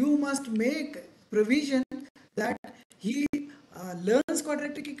you must make provision that he learns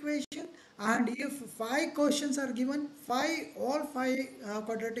quadratic equation, and if five questions are given, all five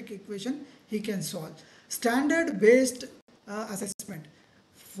quadratic equation he can solve. Standard based assessment.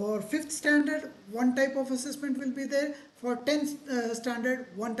 For 5th standard, one type of assessment will be there. For 10th standard,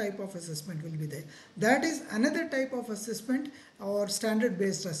 one type of assessment will be there. That is another type of assessment or standard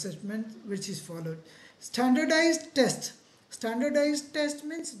based assessment which is followed. Standardized test. Standardized test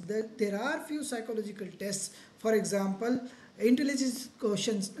means that there are few psychological tests. For example, intelligence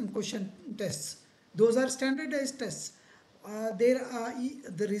question tests. Those are standardized tests. There are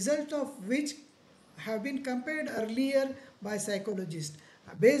the result of which have been compared earlier by psychologists.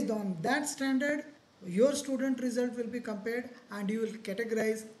 Based on that standard, your student result will be compared and you will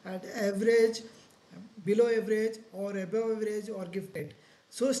categorize at average, below average or above average or gifted.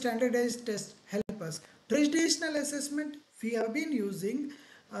 So standardized tests help us. Traditional assessment, we have been using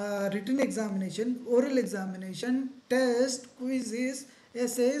written examination, oral examination, test, quizzes,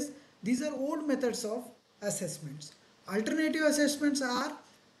 essays. These are old methods of assessments. Alternative assessments are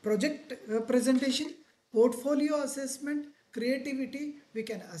project presentation, portfolio assessment, creativity we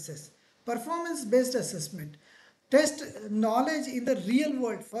can assess. Performance based assessment. Test knowledge in the real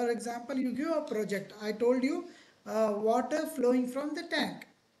world. For example, you give a project. I told you water flowing from the tank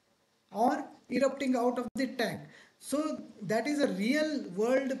or erupting out of the tank. So that is a real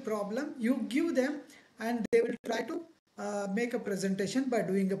world problem. You give them and they will try to make a presentation by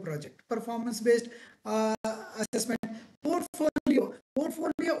doing a project. Performance based assessment. Portfolio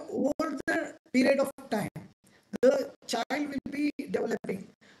over the period of time. The child will be developing.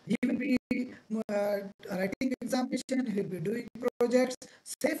 He will be writing examination, he will be doing projects.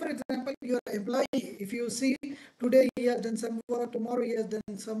 Say for example, your employee, if you see today he has done some work, tomorrow he has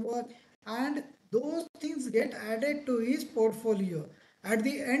done some work, and those things get added to his portfolio. At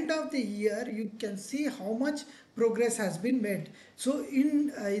the end of the year, you can see how much progress has been made. So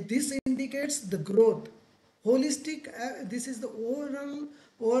in this indicates the growth. Holistic, this is the overall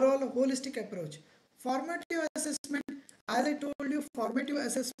holistic approach. Formative assessment, as I told you, formative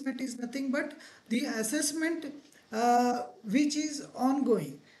assessment is nothing but the assessment which is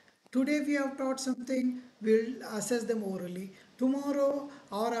ongoing. Today we have taught something, we'll assess them orally. Tomorrow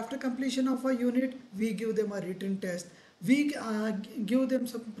or after completion of a unit, we give them a written test. We give them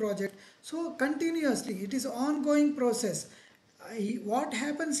some project. So continuously, it is ongoing process. What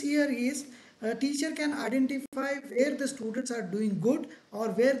happens here is a teacher can identify where the students are doing good or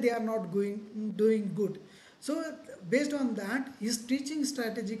where they are not doing good. So based on that, his teaching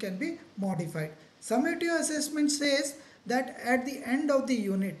strategy can be modified. Summative assessment says that at the end of the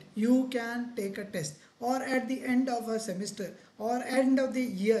unit you can take a test, or at the end of a semester or end of the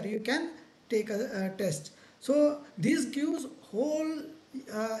year you can take a test. So this gives whole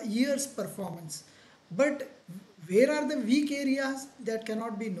year's performance. But where are the weak areas that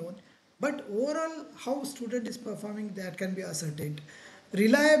cannot be known, but overall how student is performing that can be ascertained.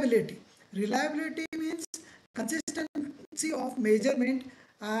 Reliability means consistency of measurement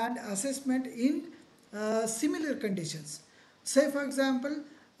and assessment in similar conditions. Say for example,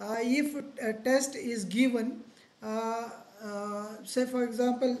 if a test is given, say for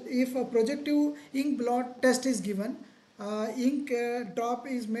example, if a projective ink blot test is given, ink drop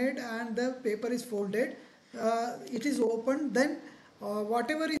is made and the paper is folded, it is opened, then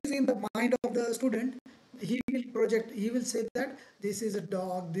whatever is in the mind of the student, he will project, he will say that this is a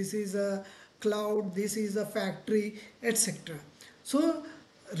dog, this is a cloud, this is a factory, etc. So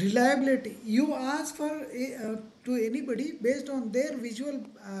reliability, you ask for to anybody based on their visual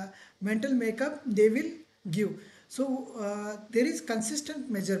mental makeup, they will give. So there is consistent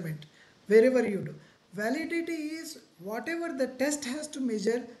measurement wherever you do. Validity is whatever the test has to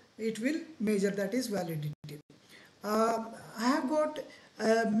measure, it will measure, that is validity. I have got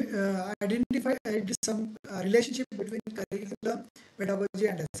identified some relationship between curriculum, pedagogy,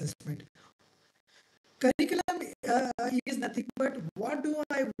 and assessment. Curriculum is nothing but what do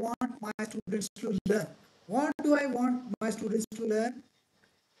I want my students to learn? What do I want my students to learn?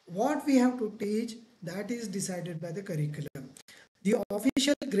 What we have to teach, that is decided by the curriculum. The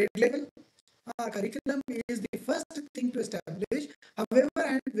official grade level curriculum is the first thing to establish. However,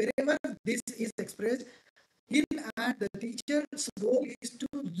 and wherever this is expressed, in and the teacher's role is to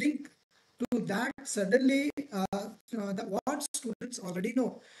link to that suddenly what students already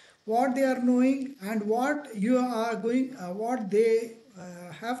know, what they are knowing, and what you are going, what they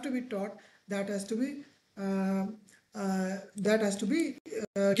have to be taught, that has to be uh,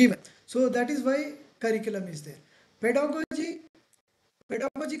 given. So that is why curriculum is there. Pedagogy,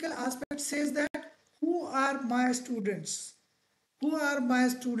 pedagogical aspect says that who are my students? Who are my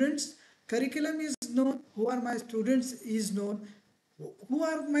students? Curriculum is known. Who are my students is known. Who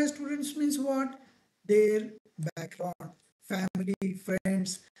are my students means what? Their background, family,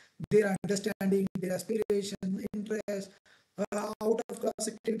 friends, their understanding, their aspiration, interest, out of class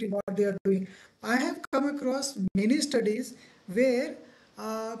activity, what they are doing. I have come across many studies where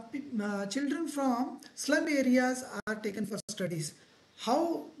children from slum areas are taken for studies.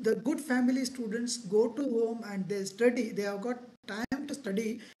 How the good family students go to home and they study, they have got time to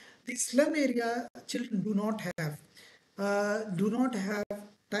study. The slum area children do not have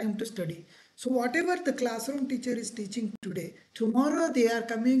time to study. So whatever the classroom teacher is teaching today, tomorrow they are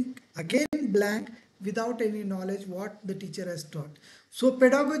coming again blank without any knowledge what the teacher has taught. So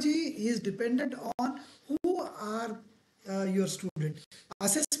pedagogy is dependent on who are your student.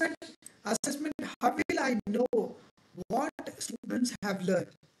 Assessment, assessment. How will I know what students have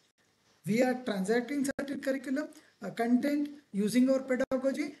learned? We are transacting certain curriculum, content using our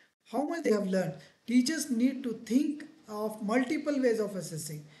pedagogy, how much they have learned. Teachers need to think of multiple ways of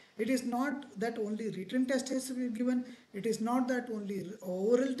assessing. It is not that only written test has to be given, it is not that only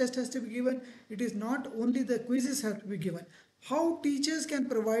oral test has to be given, it is not only the quizzes have to be given. How teachers can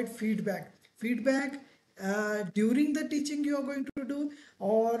provide feedback. Feedback during the teaching you are going to do,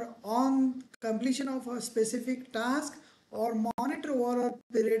 or on completion of a specific task, or monitor over a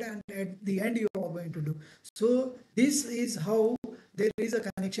period and at the end you are going to do. So this is how there is a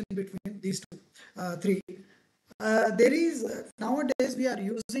connection between these two, three. There is nowadays we are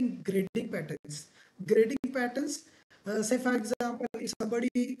using grading patterns. Grading patterns. Say for example, if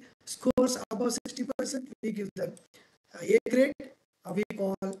somebody scores above 60%, we give them A grade. We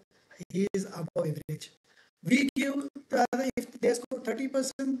call he is above average. We give if they score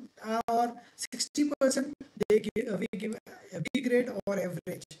 30% or 60%, we give a B grade or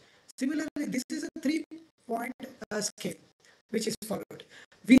average. Similarly, this is a 3-point scale which is followed.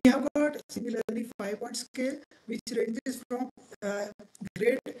 We have got similarly 5-point scale which ranges from uh,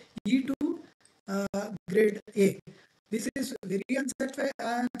 grade E to grade A. This is very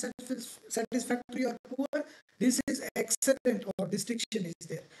unsatisfactory or poor. This is excellent or distinction is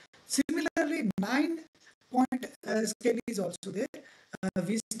there. Similarly, 9-point scale is also there.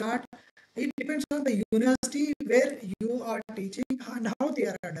 We start, it depends on the university where you are teaching and how they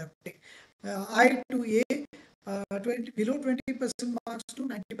are adapting. I to A, 20, below 20% marks to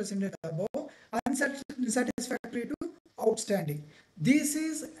 90% and above, unsatisfactory to outstanding. This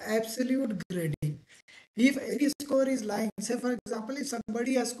is absolute grading. If any score is lying, say for example, if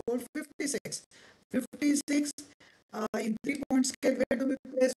somebody has scored 56, 56 in 3-point scale, where do we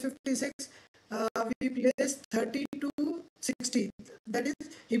place 56? We place 30 to 60. That is,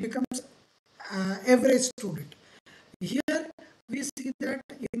 he becomes average student. Here we see that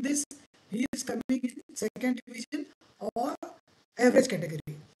in this he is coming in second division or average category.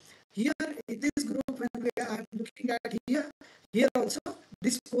 Here in this group when we are looking at here also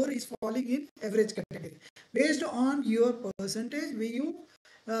this score is falling in average category. Based on your percentage, you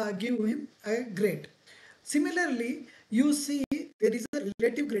give him a grade. Similarly, you see there is a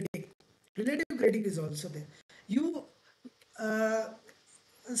relative grading. Relative grading is also there. You uh,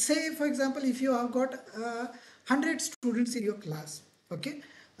 say for example if you have got 100 students in your class, okay,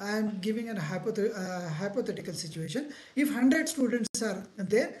 I am giving a hypothetical situation. If 100 students are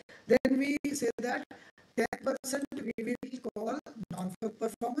there, then we say that 10% we will call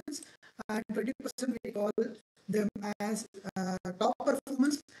non-performance and 20% we call them as top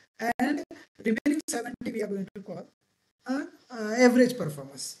performance, and remaining 70 we are going to call average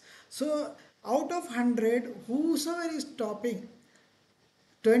performance. So out of 100, whosoever is topping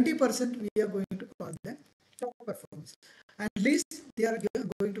 20%, we are going to call them top performance, and least they are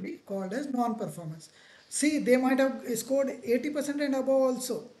going to be called as non-performance. See, they might have scored 80% and above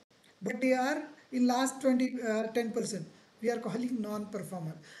also, but they are In last 10%, we are calling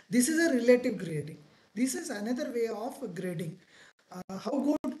non-performer. This is a relative grading. This is another way of grading. How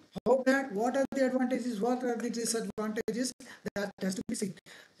good, how bad, what are the advantages, what are the disadvantages, that has to be seen.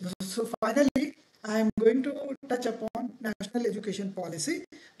 So finally, I am going to touch upon National Education Policy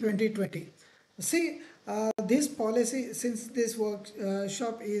 2020. See, this policy, since this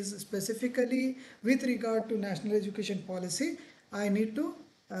workshop is specifically with regard to national education policy, I need to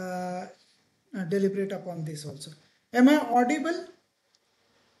deliberate upon this also. Am I audible?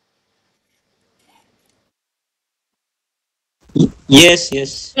 Yes,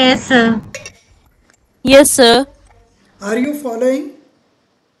 yes. Yes, sir. Yes, sir. Are you following?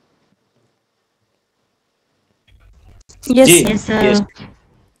 Yes, Ji, Yes, yes. sir.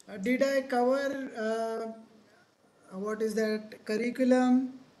 Did I cover what is that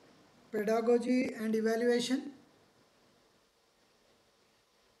curriculum, pedagogy, and evaluation?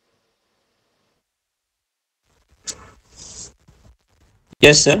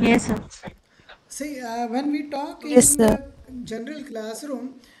 Yes, sir. Yes, sir. See, when we talk yes, in sir. general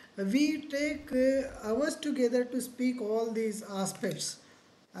classroom, we take hours together to speak all these aspects.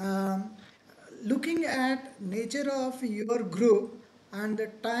 Um, Looking at nature of your group and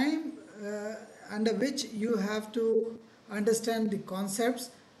the time under which you have to understand the concepts,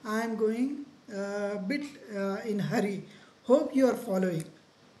 I am going a bit in hurry. Hope you are following.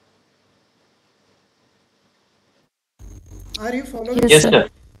 Are you following? Yes, Yes, sir. sir.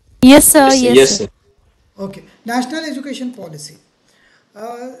 Yes, sir. Yes, sir. Yes, Yes, sir. sir. Okay, national education policy.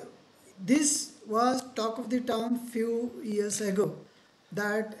 Uh, this was talk of the town few years ago.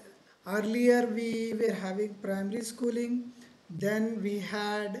 That earlier we were having primary schooling, then we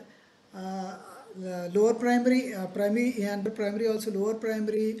had lower primary, primary and primary also lower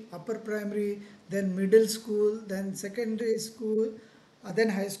primary, upper primary, then middle school, then secondary school, then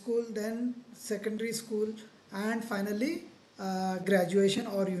high school, then secondary school, and finally graduation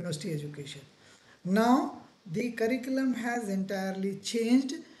or university education. Now the curriculum has entirely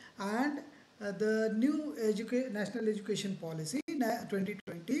changed, and the new national education policy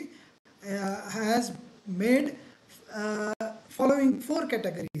 2020 has made following four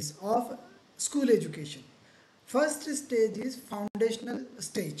categories of school education. First stage is foundational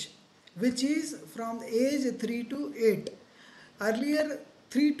stage, which is from age 3 to 8. Earlier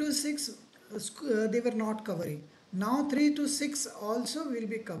 3 to 6 they were not covering. Now 3 to 6 also will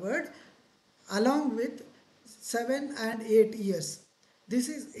be covered along with 7 and 8 years. This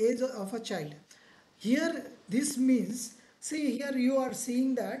is age of a child. Here this means, see here you are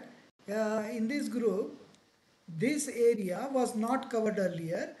seeing that in this group this area was not covered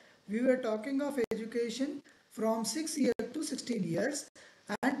earlier. We were talking of education from 6 years to 16 years,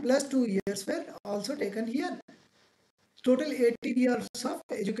 and plus 2 years were also taken here. Total 18 years of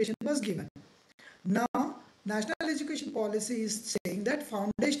education was given. Now, National Education Policy is saying that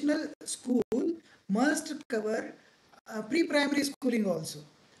foundational school must cover pre-primary schooling also,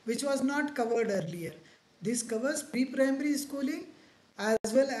 which was not covered earlier. This covers pre-primary schooling as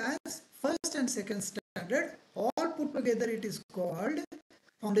well as first and second standard. All put together, it is called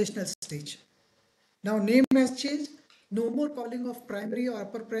foundational stage. Now name has changed. No more calling of primary or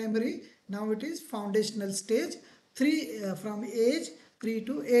upper primary. Now it is foundational stage, three from age 3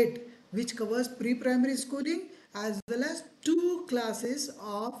 to 8, which covers pre-primary schooling as well as two classes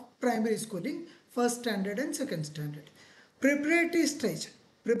of primary schooling, first standard and second standard. Preparatory stage.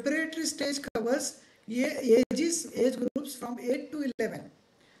 Preparatory stage covers age groups from 8 to 11,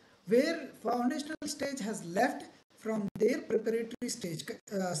 where foundational stage has left, from their preparatory stage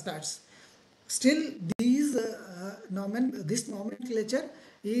starts. Still this nomenclature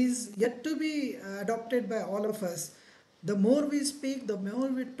is yet to be adopted by all of us. The more we speak, the more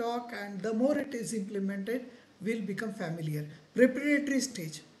we talk, and the more it is implemented, will become familiar. Preparatory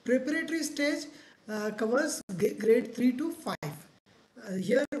stage covers grade 3 to 5.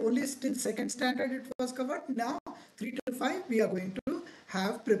 Here only still second standard it was covered. Now 3 to 5 we are going to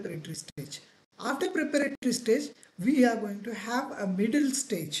have preparatory stage. After preparatory stage we are going to have a middle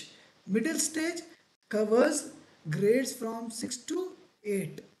stage. Middle stage covers grades from 6 to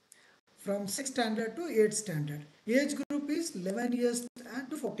 8, from 6th standard to 8th standard. Age group is 11 years and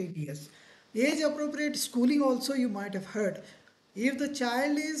to 14 years. Age appropriate schooling also you might have heard. If the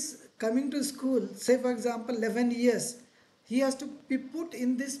child is coming to school, say for example 11 years, he has to be put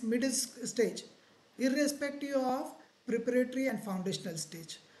in this middle stage, irrespective of preparatory and foundational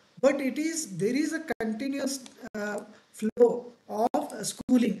stage. But there is a continuous flow of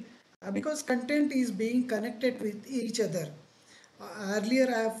schooling because content is being connected with each other. Earlier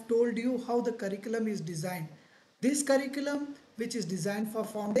I have told you how the curriculum is designed. This curriculum, which is designed for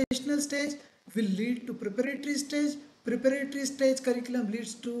foundational stage, will lead to preparatory stage curriculum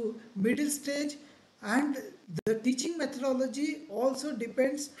leads to middle stage, and the teaching methodology also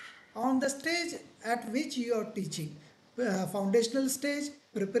depends on the stage at which you are teaching. Foundational stage,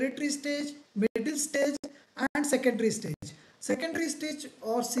 preparatory stage, middle stage, and secondary stage. Secondary stage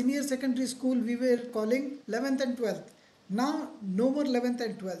or senior secondary school we were calling 11th and 12th. Now no more 11th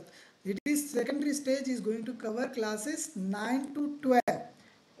and 12th. It is secondary stage is going to cover classes 9 to 12.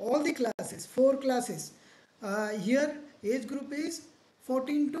 All the classes, 4 classes. Here age group is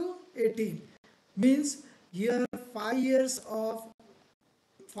 14 to 18. Means here 5 years of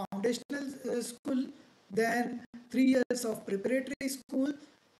foundational school, then 3 years of preparatory school,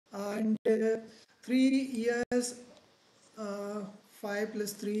 and 3 years, 5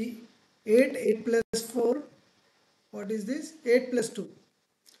 plus 3, 8, 8 plus 4, what is this? 8 plus 2.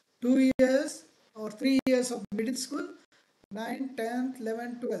 2 years or 3 years of middle school, 9, 10,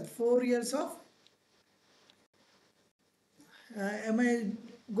 11, 12. 4 years of, am I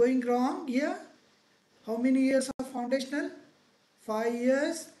going wrong here? How many years of foundational? 5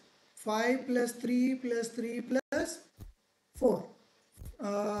 years, 5 plus 3 plus 3 plus 4.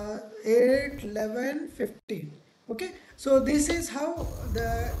 8, 11, 15. Okay, so this is how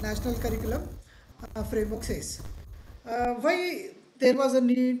the national curriculum framework says. Why there was a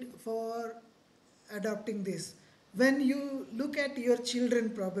need for adopting this? When you look at your children,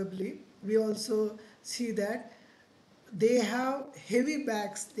 probably we also see that they have heavy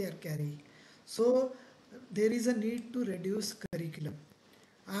bags they are carrying. So there is a need to reduce curriculum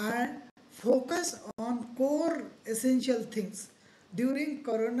and focus on core essential things. During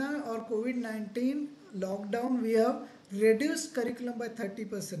Corona or COVID-19 lockdown, we have reduced curriculum by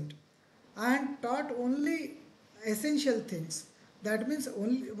 30% and taught only essential things. That means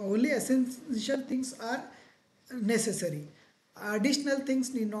only essential things are necessary. Additional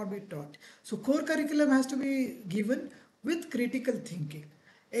things need not be taught. So core curriculum has to be given with critical thinking.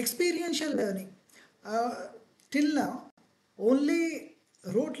 Experiential learning. Uh, till now, only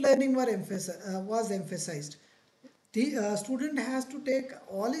rote learning was emphasized. The student has to take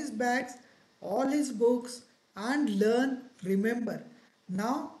all his bags, all his books, and learn, remember.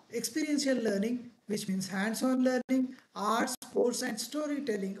 Now, experiential learning, which means hands-on learning, art, sports, and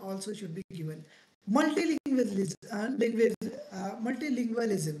storytelling also should be given. Multilingualism.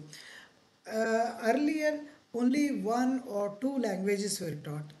 Earlier, only one or two languages were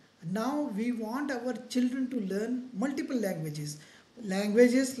taught. Now we want our children to learn multiple languages.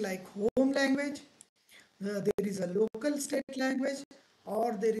 Languages like home language, there is a local state language,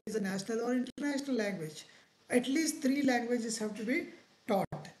 or there is a national or international language. At least three languages have to be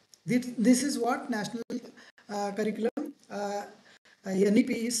taught. This is what national curriculum NEP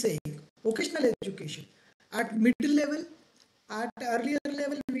is saying. Vocational education. At middle level, at earlier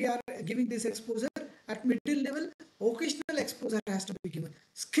level, we are giving this exposure. At middle level, vocational exposure has to be given.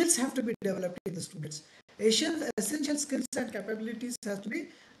 Skills have to be developed in the students. Essential skills and capabilities has to be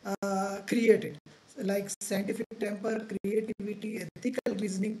created, like scientific temper, creativity, ethical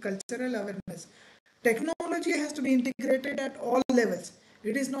reasoning, cultural awareness. Technology has to be integrated at all levels.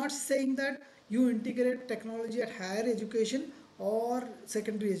 It is not saying that you integrate technology at higher education or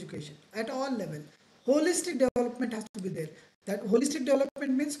secondary education. At all level, holistic development has to be there. That holistic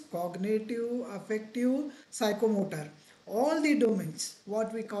development means cognitive, affective, psychomotor, all the domains,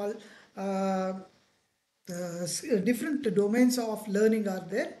 what we call different domains of learning are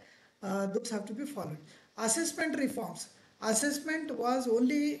there. Those have to be followed. Assessment reforms. Assessment was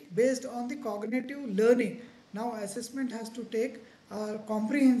only based on the cognitive learning. Now assessment has to take a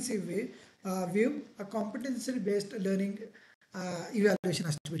comprehensive view. A competency-based learning evaluation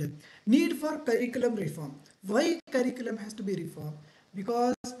has to be done. Need for curriculum reform. Why curriculum has to be reformed?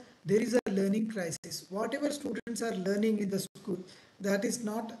 Because there is a learning crisis. Whatever students are learning in the school, that is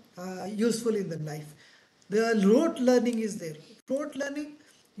not useful in the life. The rote learning is there. Rote learning,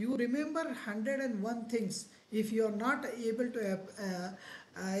 you remember 101 things. If you are not able to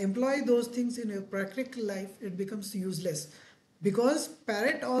employ those things in your practical life, it becomes useless. Because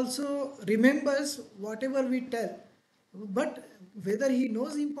parrot also remembers whatever we tell, but whether he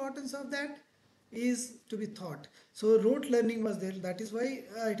knows importance of that is to be thought. So rote learning was there. That is why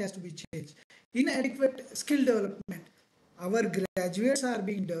it has to be changed. Inadequate skill development. Our graduates are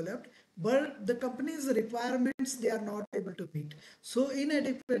being developed, but the company's requirements they are not able to meet. So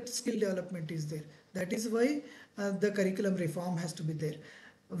inadequate skill development is there. That is why the curriculum reform has to be there.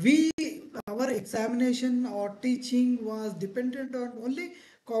 We, our examination or teaching was dependent on only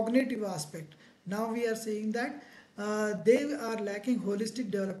cognitive aspect. Now we are saying that they are lacking holistic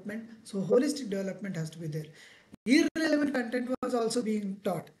development. So holistic development has to be there. Irrelevant content was also being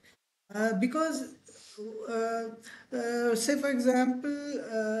taught. Because uh, say for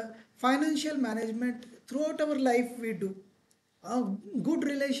example, financial management throughout our life we do. uh, Good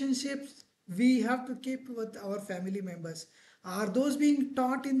relationships we have to keep with our family members. Are those being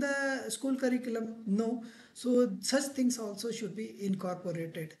taught in the school curriculum? No. So such things also should be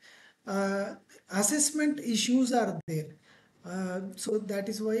incorporated. uh, Assessment issues are there. So that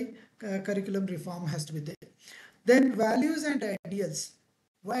is why curriculum reform has to be there. Then values and ideals.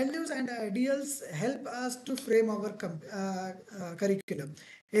 Values and ideals help us to frame our curriculum.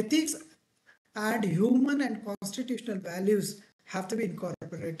 Ethics and human and constitutional values have to be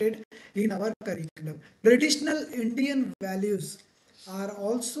incorporated in our curriculum. Traditional Indian values are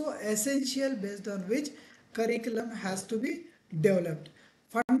also essential based on which curriculum has to be developed.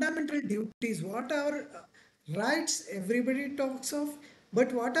 Fundamental duties, what are rights everybody talks of,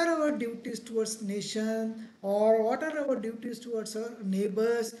 but what are our duties towards nation, or what are our duties towards our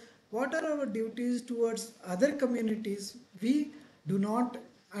neighbors, what are our duties towards other communities, we do not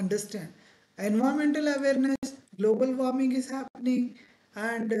understand. Environmental awareness, global warming is happening,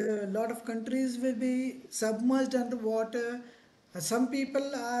 and a lot of countries will be submerged under water. Some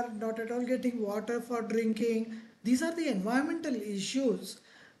people are not at all getting water for drinking. These are the environmental issues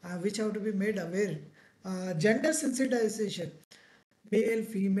which have to be made aware. Gender sensitization, male,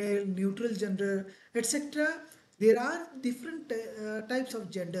 female, neutral gender, etc. There are different types of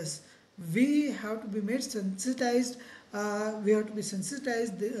genders. We have to be made sensitized. We have to be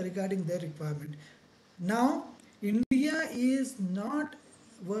sensitized regarding their requirement. Now, India is not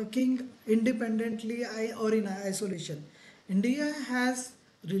working independently or in isolation. India has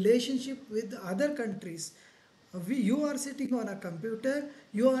relationship with other countries. You are sitting on a computer,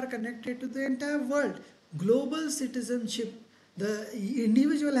 you are connected to the entire world. Global citizenship, the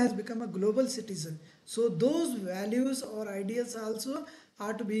individual has become a global citizen. So those values or ideas also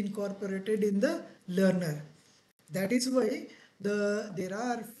are to be incorporated in the learner. That is why there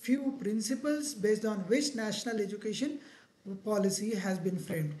are few principles based on which national education policy has been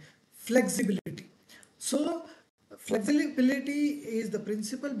framed. Flexibility. So flexibility is the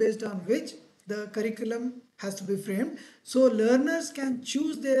principle based on which the curriculum has to be framed. So learners can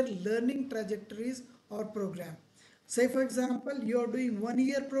choose their learning trajectories or program. Say for example, you are doing 1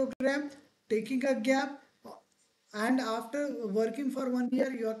 year program, taking a gap, and after working for 1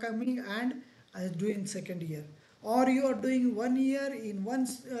 year you are coming and doing second year, or you are doing 1 year in one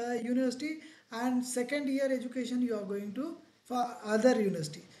university, and second year education you are going to for other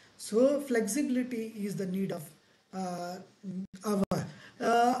university. So flexibility is the need of uh, our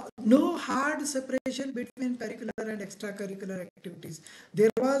no hard separation between curricular and extracurricular activities.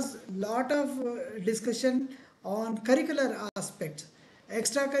 There was lot of discussion on curricular aspects.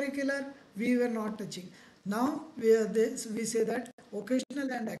 Extracurricular we were not touching. Now we say that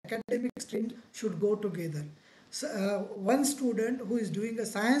vocational and academic streams should go together. So, one student who is doing a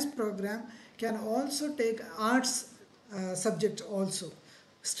science program can also take arts subjects also.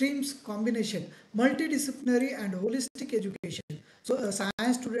 Streams combination, multidisciplinary and holistic education. So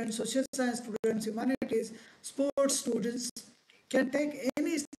science students, social science students, humanities, sports students can take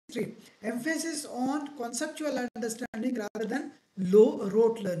any stream. Emphasis on conceptual understanding rather than low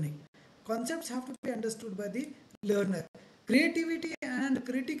rote learning. Concepts have to be understood by the learner. Creativity and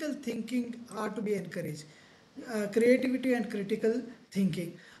critical thinking are to be encouraged. Creativity and critical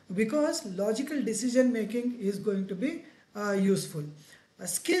thinking, because logical decision making is going to be useful.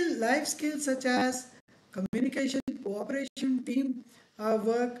 Life skills such as communication, cooperation, team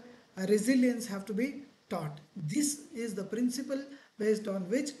work, resilience have to be taught. This is the principle based on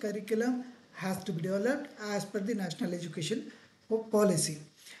which curriculum has to be developed as per the national education policy.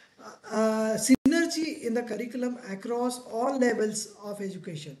 Synergy in the curriculum across all levels of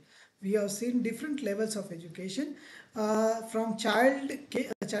education. We have seen different levels of education, from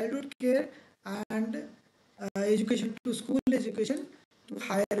childhood care and education to school education to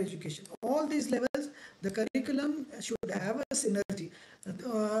higher education. All these levels, the curriculum should have a synergy.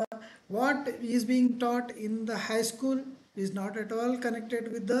 Uh, what is being taught in the high school is not at all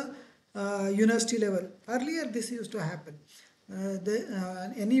connected with the university level. Earlier, this used to happen.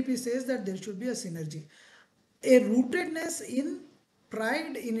 The NEP says that there should be a synergy, a rootedness in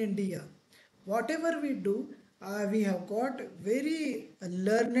pride in India. Whatever we do, we have got very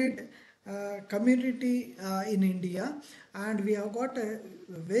learned community in India, and we have got a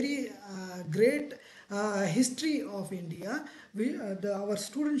very great history of India. Our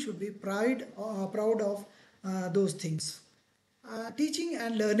students should be proud of those things. Teaching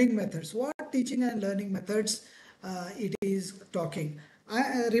and learning methods. What teaching and learning methods it is talking?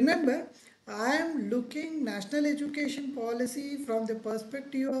 I remember I am looking national education policy from the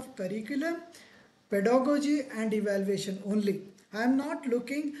perspective of curriculum, pedagogy and evaluation only. I am not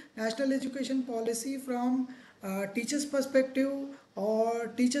looking national education policy from teachers perspective or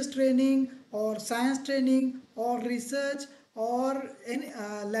teachers training or science training or research or any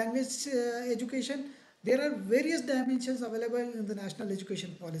language education. There are various dimensions available in the national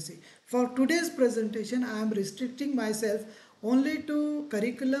education policy. For today's presentation, I am restricting myself only to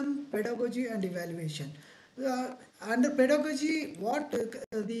curriculum, pedagogy and evaluation. Under pedagogy, what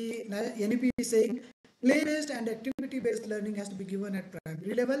the NEP is saying, play-based and activity-based learning has to be given at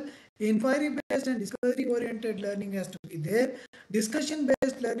primary level. Inquiry-based and discovery-oriented learning has to be there.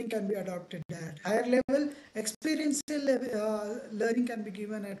 Discussion-based learning can be adopted at higher level. Experiential learning can be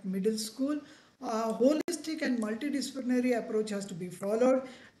given at middle school. Holistic and multidisciplinary approach has to be followed.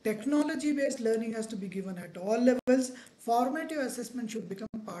 Technology based learning has to be given at all levels. Formative assessment should become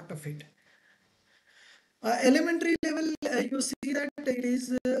part of it. Elementary level, you see that it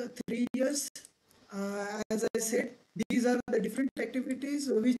is 3 years. As I said, these are the different activities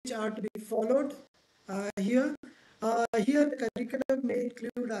which are to be followed here. Here, the curriculum may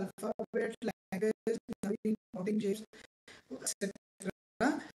include alphabet, language, numbering, counting shapes, etc.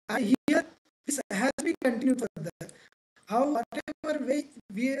 And here, this has to be continued further. How whatever way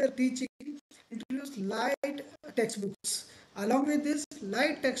we are teaching introduce light textbooks. Along with this,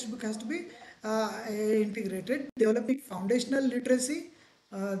 light textbook has to be integrated. Developing foundational literacy,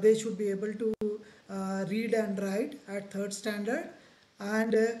 they should be able to read and write at third standard,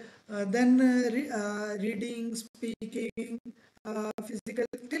 and then reading, speaking, physical.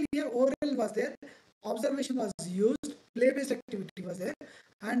 Till here, oral was there, observation was used, play-based activity was there,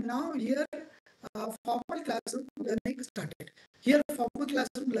 and now here formal classroom learning started. Here, formal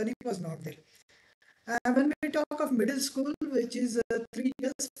classroom learning was not there. When we talk of middle school, which is 3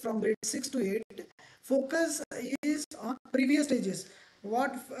 years from grade 6 to 8, focus is on previous stages.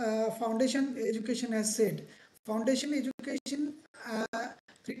 What foundation education has said. Foundation education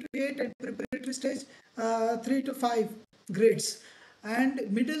 3 to 8 and preparatory stage 3 to 5 grades.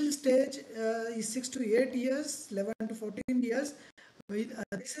 And middle stage is 6 to 8 years, 11 to 14 years.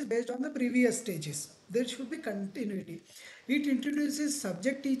 This is based on the previous stages. There should be continuity. It introduces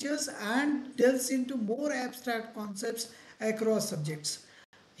subject teachers and delves into more abstract concepts across subjects.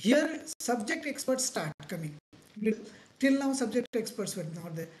 Here, subject experts start coming. Till now, subject experts were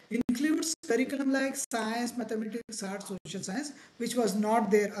not there. Includes curriculum like science, mathematics, art, social science, which was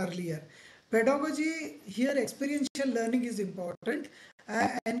not there earlier. Pedagogy, here experiential learning is important.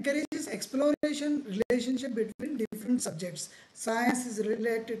 Encourages exploration relationship between different subjects. Science is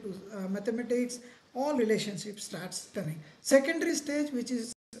related to mathematics, all relationships starts coming. Secondary stage, which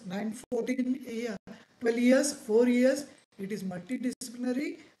is 9, 14, 12 years, 4 years, it is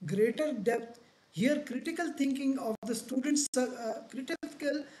multidisciplinary, greater depth. Here, critical thinking of the students,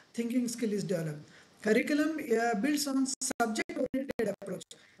 critical thinking skill is developed. Curriculum builds on subject-oriented approach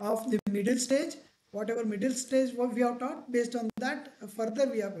of the middle stage. Whatever middle stage what we have taught, based on that,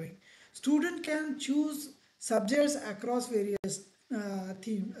 further we are going. Student can choose subjects across various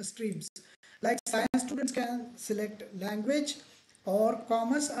theme streams. Like science students can select language or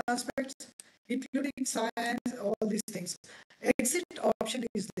commerce aspects, including science, all these things. Exit option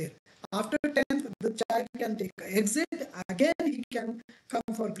is there. After 10th, the child can take exit. Again, he can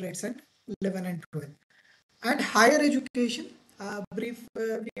come for grades at 11 and 12. And higher education, brief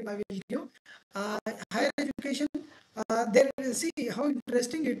I will give. Higher education, there, see how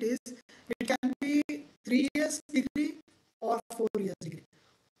interesting it is. It can be 3 years degree or 4 years degree.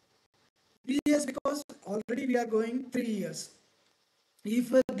 3 years because already we are going 3 years. If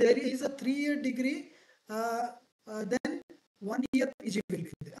there is a 3 year degree, then 1 year PG will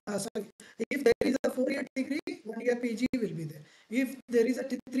be there. Sorry, if there is a 4 year degree, 1 year PG will be there. If there is a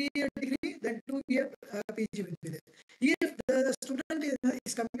 3 year degree, then 2 year PG will be there. If the student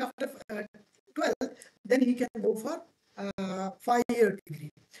is coming after 12, then he can go for 5 year degree.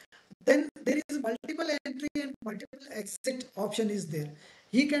 Then there is multiple entry and multiple exit option is there.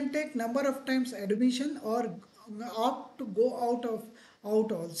 He can take number of times admission or opt to go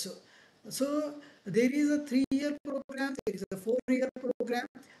out also. So there is a 3 year program, there is a 4 year program.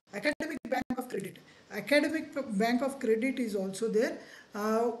 Academic bank of credit, academic bank of credit is also there.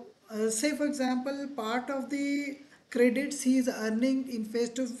 Say for example, part of the credits he is earning in face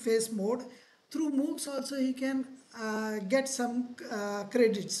to face mode, through MOOCs also he can get some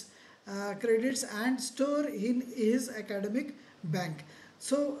credits and store in his academic bank.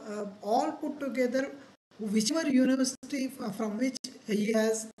 So all put together, whichever university from which he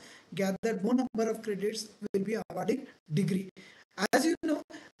has gathered more number of credits will be awarding degree. As you know,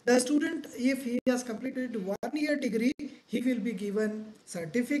 the student, if he has completed 1 year degree, he will be given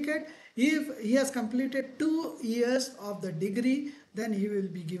certificate. If he has completed 2 years of the degree, then he will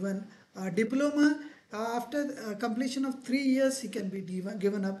be given a diploma. After completion of 3 years, he can be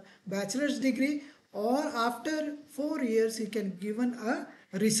given a bachelor's degree, or after 4 years, he can given a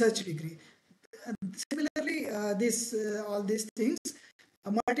research degree. Similarly, this all these things,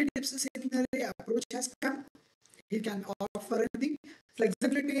 a multidisciplinary approach has come. He can opt for anything.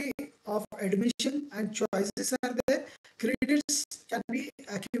 Flexibility of admission and choices are there. Credits can be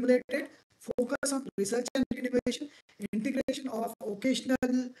accumulated. Focus on research and innovation. Integration of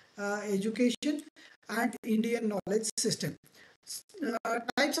vocational education and Indian knowledge system.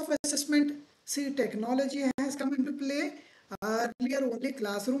 Types of assessment. See, technology has come into play. Earlier, only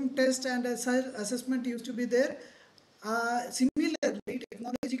classroom test and assessment used to be there. Similarly,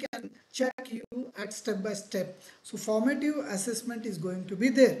 technology can check you at step by step. So, formative assessment is going to be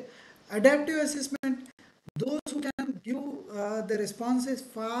there. Adaptive assessment, those who can give the responses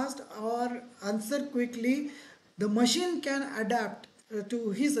fast or answer quickly, the machine can adapt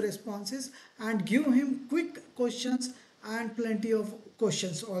to his responses and give him quick questions and plenty of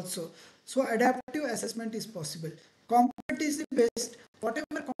questions also. So adaptive assessment is possible. Competency based,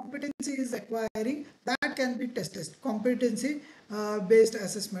 whatever competency is acquiring, that can be tested. Competency based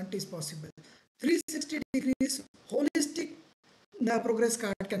assessment is possible. 360 degrees holistic progress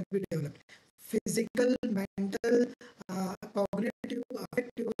card can be developed. Physical, mental, cognitive,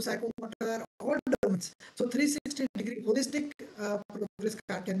 affective, psychomotor, all domains. So 360-degree holistic progress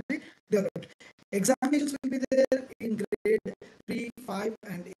card can be developed. Examinations will be there in grade 3, 5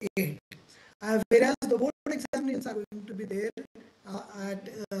 and 8. Whereas the board examinations are going to be there at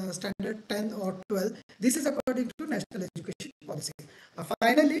standard 10 or 12. This is according to National Education Policy.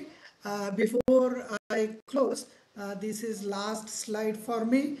 Finally, before I close, this is last slide for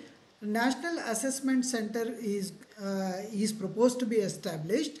me. National Assessment Center is proposed to be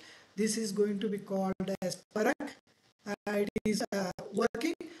established. This is going to be called as PARAK. It is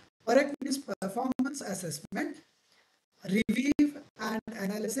working. PARAK means performance assessment, review and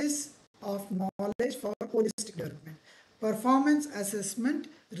analysis of knowledge for holistic development. Performance assessment,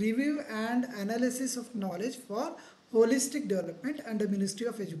 review and analysis of knowledge for holistic development under Ministry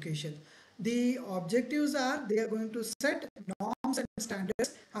of Education. The objectives are they are going to set norms and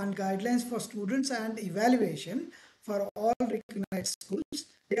standards and guidelines for students and evaluation for all recognized schools.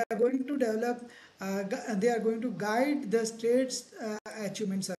 They are going to develop, they are going to guide the state's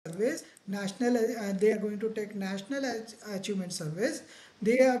achievement surveys, they are going to take national achievement surveys.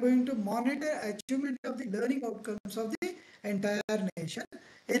 They are going to monitor achievement of the learning outcomes of the entire nation,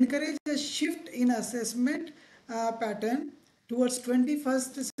 encourage a shift in assessment pattern towards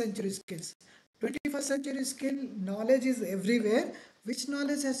 21st century skills. 21st century skill knowledge is everywhere. Which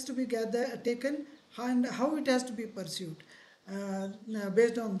knowledge has to be gathered, taken, and how it has to be pursued.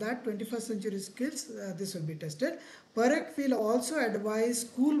 Based on that 21st century skills, this will be tested. PARAK will also advise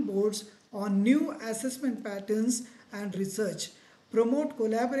school boards on new assessment patterns and research, promote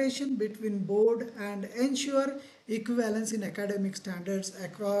collaboration between board and ensure equivalence in academic standards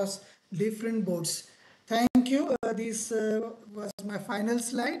across different boards. Thank you. This was my final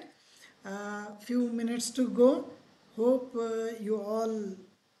slide. Few minutes to go. Hope you all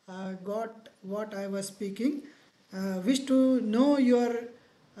got what I was speaking. Wish to know your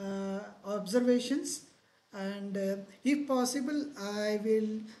observations, and if possible I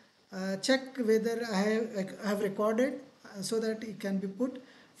will check whether I have recorded so that it can be put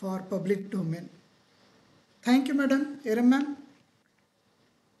for public domain. Thank you, Madam Eram ma'am.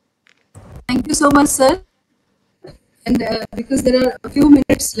 Thank you so much, sir. And because there are a few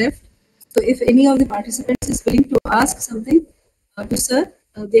minutes left, so if any of the participants is willing to ask something to sir,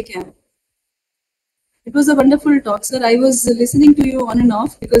 they can. It was a wonderful talk, sir. I was listening to you on and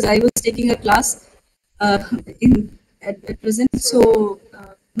off because I was taking a class in at present, so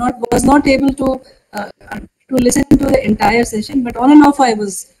not was not able to listen to the entire session, but on and off I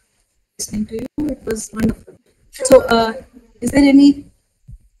was listening to you. It was wonderful. So, is there any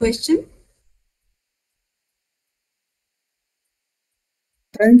question?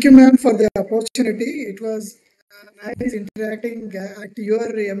 Thank you, ma'am, for the opportunity. It was nice interacting at your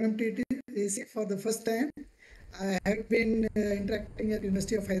MMTTC for the first time. I have been interacting at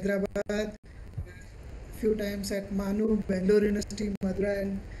University of Hyderabad, few times at Manu, Bangalore University, Madurai,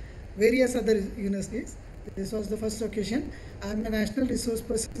 and various other universities. This was the first occasion. I'm a national resource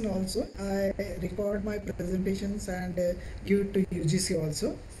person also. I record my presentations and give it to UGC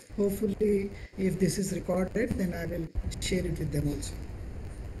also. Hopefully, if this is recorded, then I will share it with them also.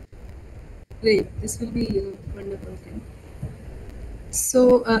 Great. This will be a wonderful thing.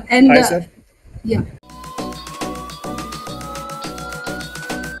 So and Hi, sir. yeah,